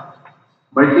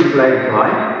 multiplied by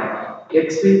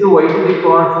x into y to the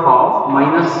power half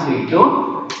minus c2,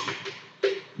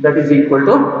 that is equal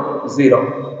to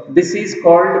 0. This is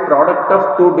called product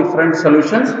of two different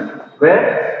solutions,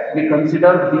 where we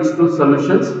consider these two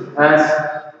solutions as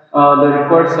the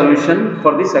required solution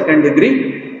for the second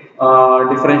degree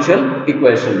differential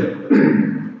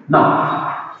equation.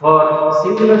 Now, for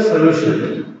singular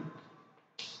solution,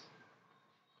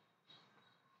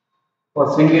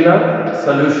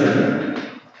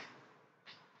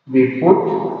 we put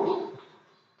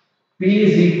p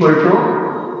is equal to,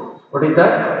 what is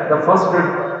that? The first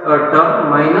term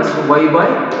minus y by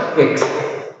x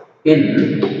in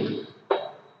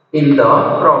the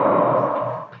problem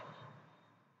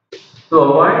to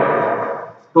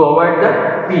avoid the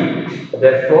p.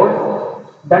 Therefore,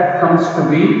 that comes to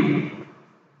be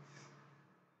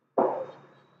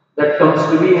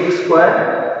x square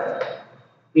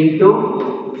into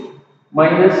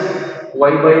minus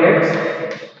y by x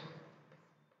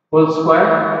whole square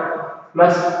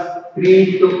plus 3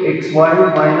 into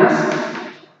xy minus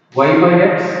y by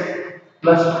x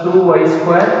plus 2y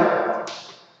square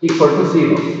equal to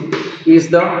 0 is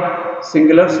the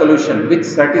singular solution which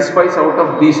satisfies out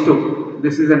of these two.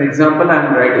 This is an example I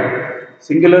am writing.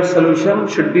 Singular solution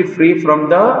should be free from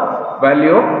the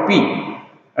value of p,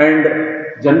 and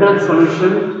general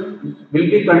solution will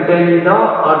be containing the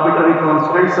arbitrary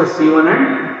constants of c1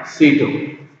 and c2.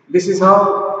 This is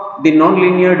how the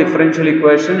non-linear differential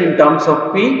equation in terms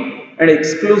of p, and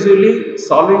exclusively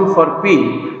solving for p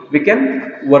we can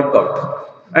work out.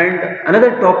 And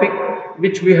another topic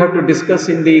which we have to discuss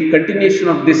in the continuation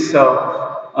of this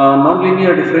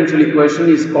non-linear differential equation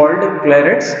is called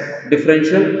Clairaut's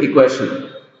differential equation.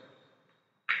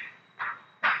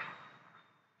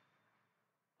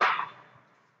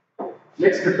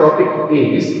 Next topic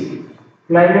is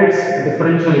Clairaut's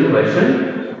differential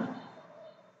equation.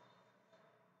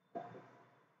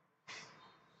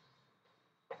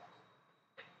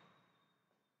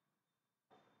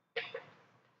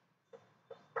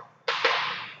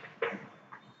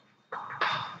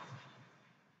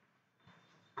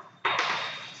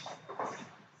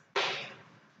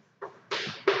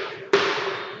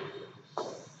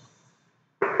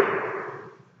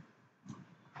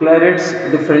 Clairaut's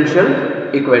differential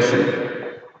equation.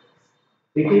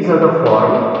 It is of the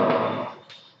form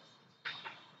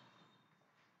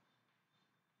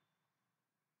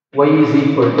y is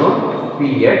equal to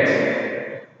px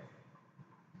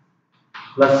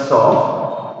plus of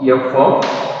f of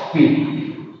p.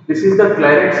 This is the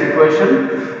Clairaut's equation.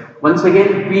 Once again,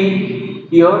 p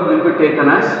here will be taken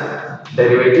as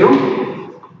derivative.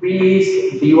 P is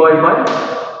dy by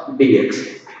dx.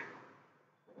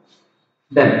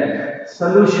 Then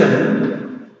solution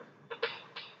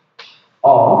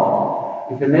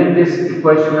of, if you name this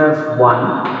equation as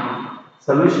 1,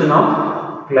 solution of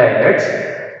Clairaut's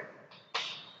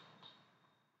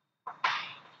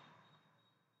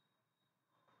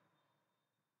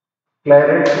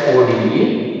ODE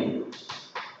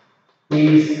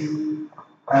is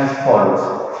as follows.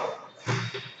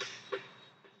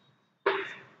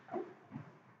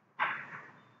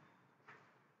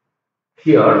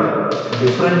 Here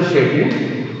differentiating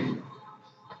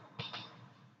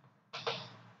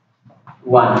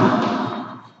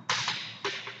 1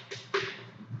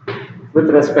 with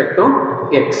respect to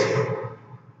x.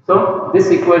 So this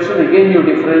equation again you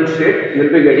differentiate, you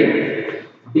will be getting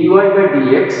dy by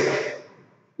dx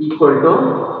equal to,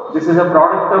 this is a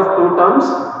product of two terms,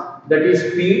 that is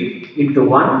p into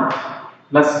 1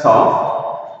 plus of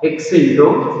x into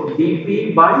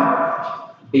dp by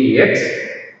dx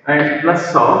and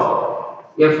plus of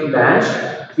f dash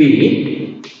p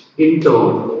into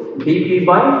dp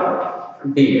by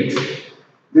dx.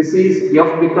 This is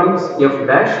f becomes f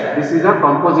dash. This is a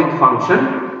composite function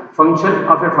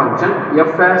of a function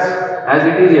f as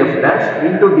it is f dash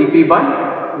into dp by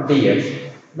dx.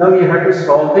 Now you have to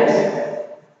solve this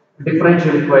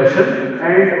differential equation,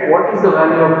 and what is the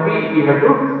value of p you have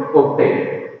to obtain.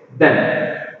 Then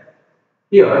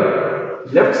here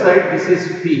left side, this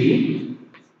is p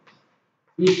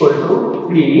equal to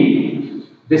p,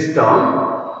 this term,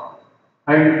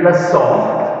 and plus of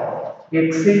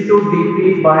x into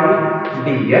dp by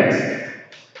dx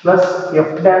plus f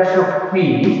dash of p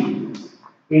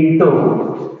into,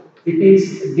 it is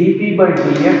dp by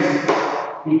dx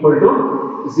equal to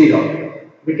 0.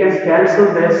 We can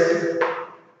cancel this.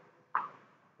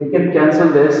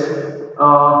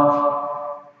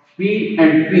 P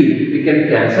and p we can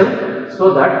cancel,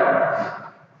 so that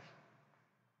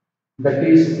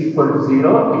is equal to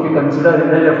 0 if you consider in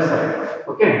the left side.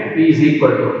 Okay, p is equal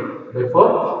to,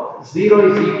 therefore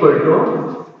 0 is equal to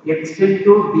x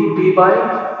into dp by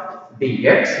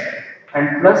dx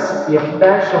and plus f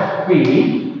dash of p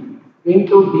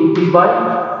into dp by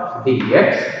dx,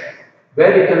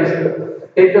 where you can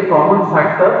take the common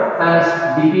factor as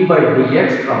dp by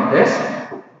dx from this,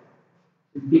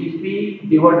 dp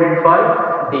divided by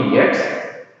dx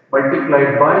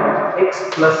multiplied by x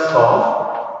plus of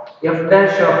f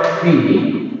dash of p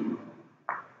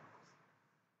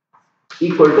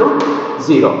equal to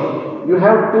 0. You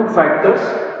have two factors,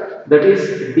 that is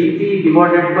dp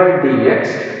divided by dx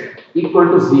equal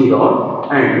to 0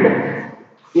 and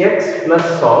x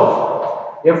plus of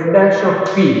f dash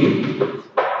of p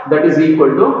that is equal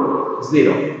to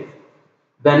 0.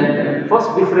 Then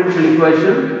first differential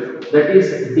equation, that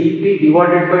is dp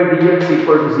divided by dx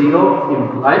equal to 0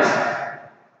 implies,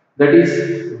 that is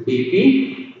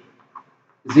dp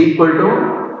is equal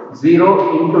to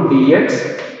 0 into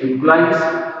dx implies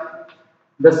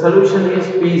the solution is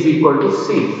p is equal to c.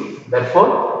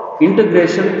 Therefore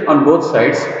integration on both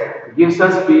sides gives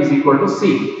us p is equal to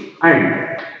c,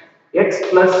 and x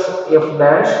plus f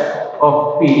dash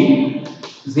of p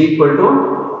is equal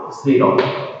to 0.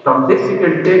 From this you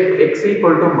can take x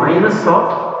equal to minus of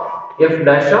f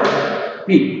dash of p.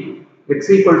 X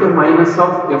equal to minus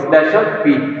of f dash of p.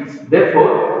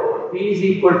 Therefore p is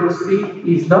equal to c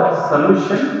is the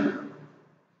solution,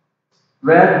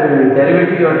 where the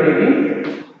derivative you are taking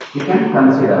you can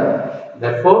consider.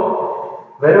 Therefore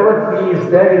wherever p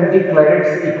is there in the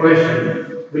Clairaut's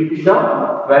equation will be the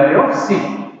value of c.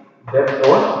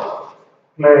 Therefore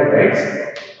Clairaut's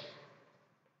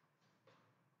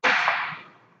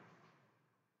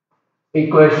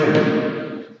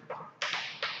equation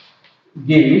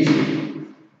gives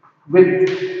with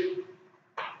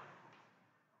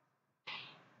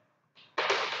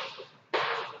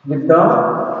the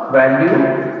value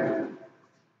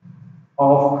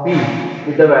of p,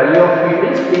 with the value of p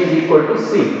means p is equal to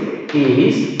c,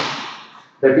 is,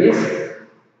 that is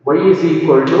y is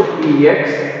equal to px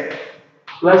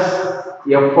plus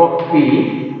f of p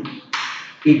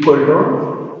equal to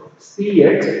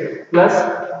cx plus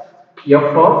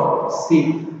f of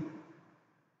c.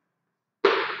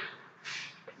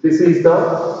 This is the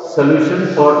solution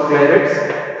for Clairaut's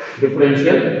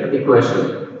differential equation.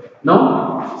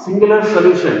 Now singular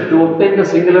solution, to obtain the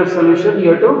singular solution you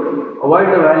have to avoid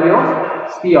the value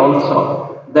of c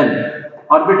also. Then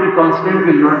arbitrary constant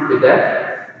will not be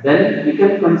there. then we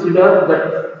can consider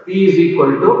that P is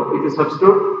equal to, if you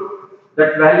substitute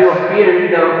that value of P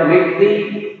and make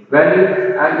the value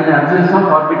in absence of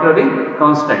arbitrary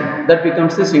constant, that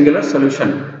becomes the singular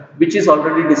solution, which is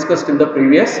already discussed in the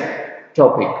previous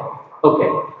topic. Okay,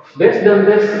 based on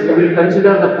this, we will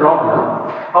consider the problem,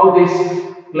 how this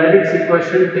Claridge's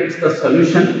equation takes the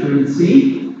solution. We will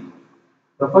see.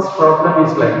 The first problem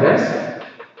is like this.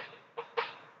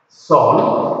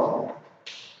 Solve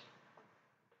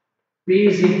P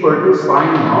is equal to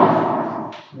sine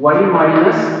of y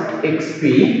minus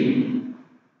xp.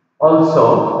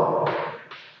 Also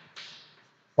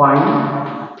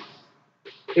find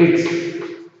its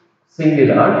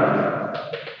singular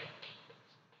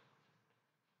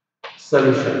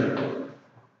solution.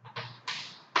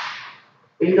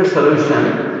 In the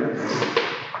solution,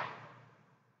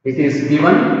 it is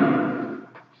given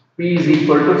P is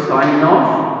equal to sine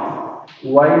of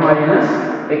y minus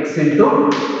x into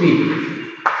P.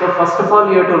 So first of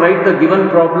all, you have to write the given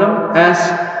problem as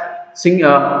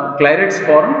Claridge's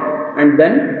form, and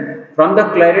then from the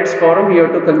Claridge's form you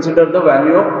have to consider the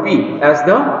value of P as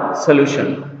the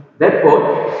solution.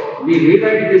 Therefore, we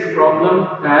rewrite this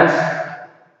problem as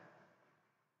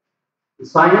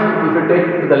sine, if you take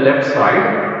to the left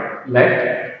side,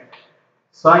 let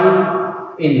sine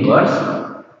inverse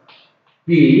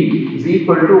P is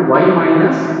equal to y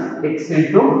minus x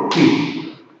into P.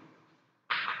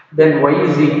 Then y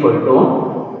is equal to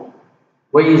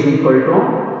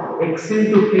x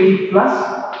into P plus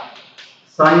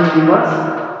sine inverse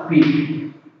P.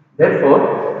 Therefore,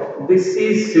 this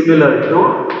is similar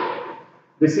to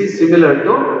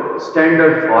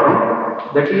standard form,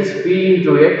 that is P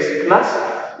into x plus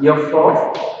f of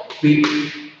P.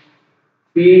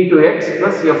 P into x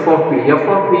plus f of P. F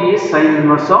of P is sine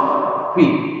inverse of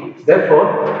P. Therefore,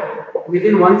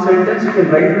 within one sentence you can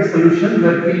write the solution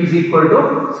where P is equal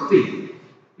to C.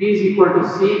 P is equal to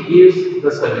C gives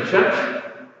the solution.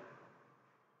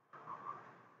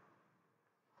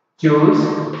 Choose.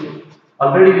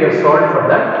 Already we have solved for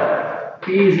that.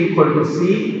 P is equal to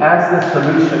C as the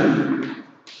solution.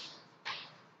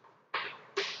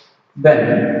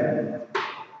 Then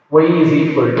y is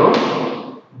equal to,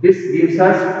 this gives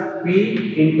us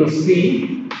P into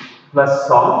C plus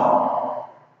solve,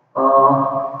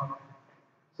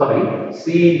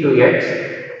 C into x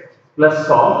plus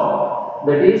solve,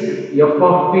 that is f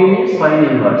of P means sine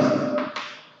inverse.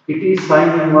 It is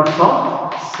sine inverse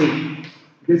of C.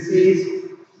 This is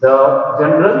the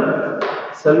general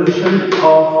solution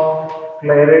of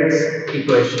Claridge's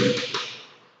equation.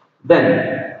 Then,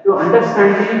 to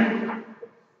understand the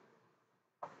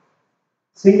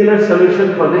singular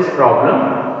solution for this problem,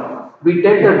 we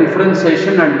take the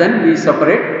differentiation and then we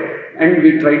separate and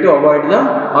we try to avoid the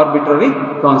arbitrary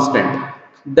constant.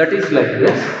 That is like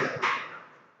this.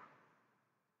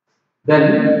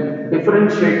 Then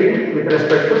differentiating with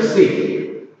respect to C.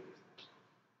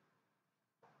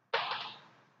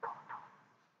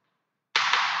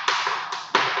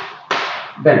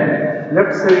 Then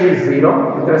left side is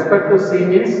 0, with respect to C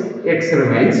means x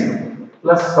remains,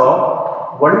 plus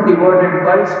of 1 divided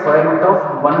by square root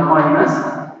of 1 minus,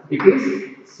 it is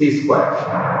C square.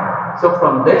 So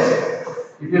from this,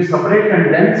 if you separate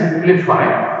and then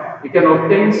simplify, you can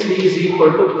obtain C is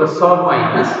equal to plus or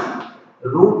minus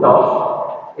root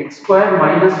of x square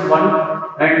minus 1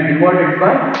 and divided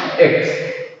by x.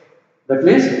 That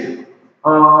means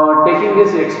taking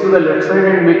this x to the left side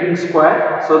and making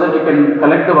square, so that you can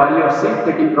collect the value of C,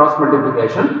 taking cross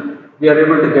multiplication, we are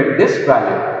able to get this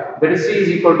value. That is C is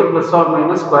equal to plus or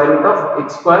minus square root of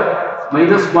x square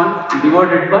minus 1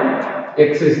 divided by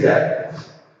x is there.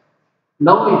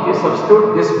 Now if you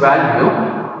substitute this value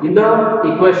in the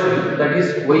equation, that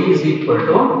is y is equal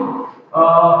to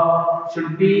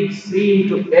should be C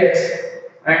into x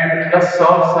and plus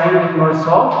of sine inverse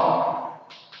of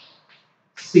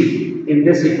C in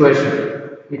this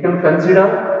equation. You can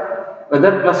consider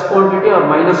whether plus quantity or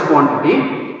minus quantity.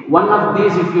 One of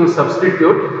these if you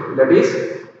substitute, that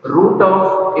is root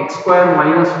of x square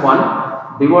minus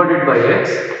 1 divided by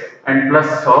x and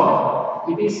plus of,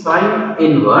 it is sine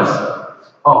inverse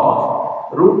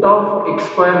of root of x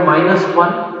square minus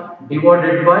 1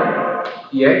 divided by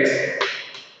x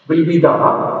will be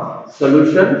the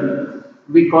solution.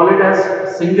 We call it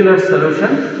as singular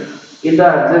solution in the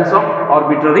absence of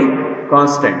arbitrary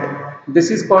constant.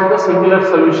 This is called the singular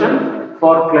solution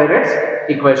for Claridge's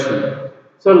equation.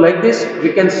 So like this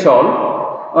we can solve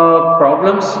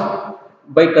problems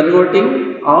by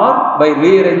converting or by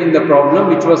rearranging the problem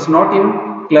which was not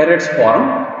in Claridge's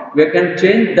form. We can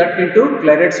change that into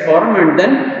Claridge's form and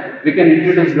then we can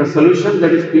introduce the solution,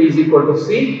 that is P is equal to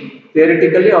C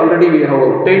theoretically already we have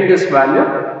obtained this value,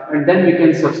 and then we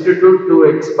can substitute to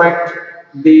expect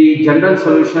the general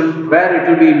solution where it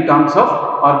will be in terms of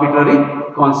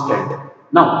arbitrary constant.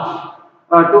 Now,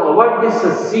 to avoid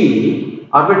this C,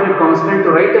 arbitrary constant,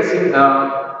 to write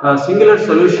a singular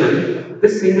solution,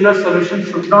 this singular solution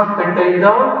should not contain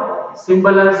the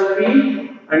symbol as P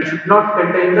and should not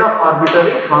contain the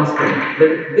arbitrary constant.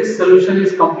 This solution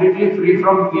is completely free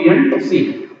from P and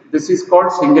C. This is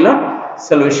called singular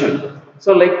solution.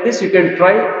 So like this you can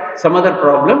try some other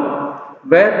problem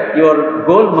where your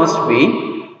goal must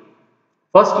be,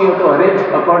 first you have to arrange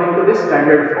according to this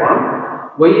standard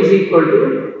form. Y is equal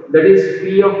to, that is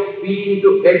P of P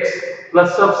into X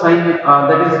plus of sin,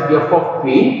 that is F of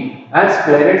P as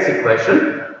Clairaut's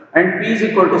equation, and P is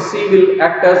equal to C will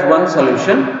act as one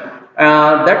solution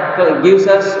that gives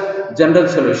us general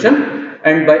solution,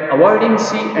 and by avoiding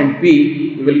C and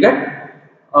P you will get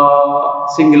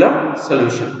singular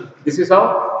solution. This is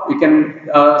how we can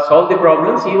solve the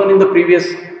problems. Even in the previous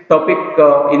topic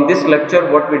in this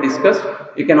lecture what we discussed,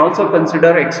 you can also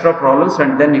consider extra problems,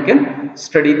 and then you can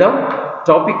study the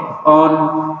topic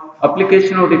on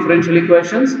application of differential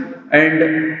equations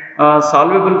and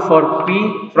solvable for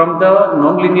P from the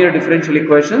nonlinear differential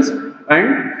equations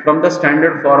and from the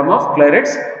standard form of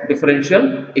Clairaut's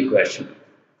differential equation.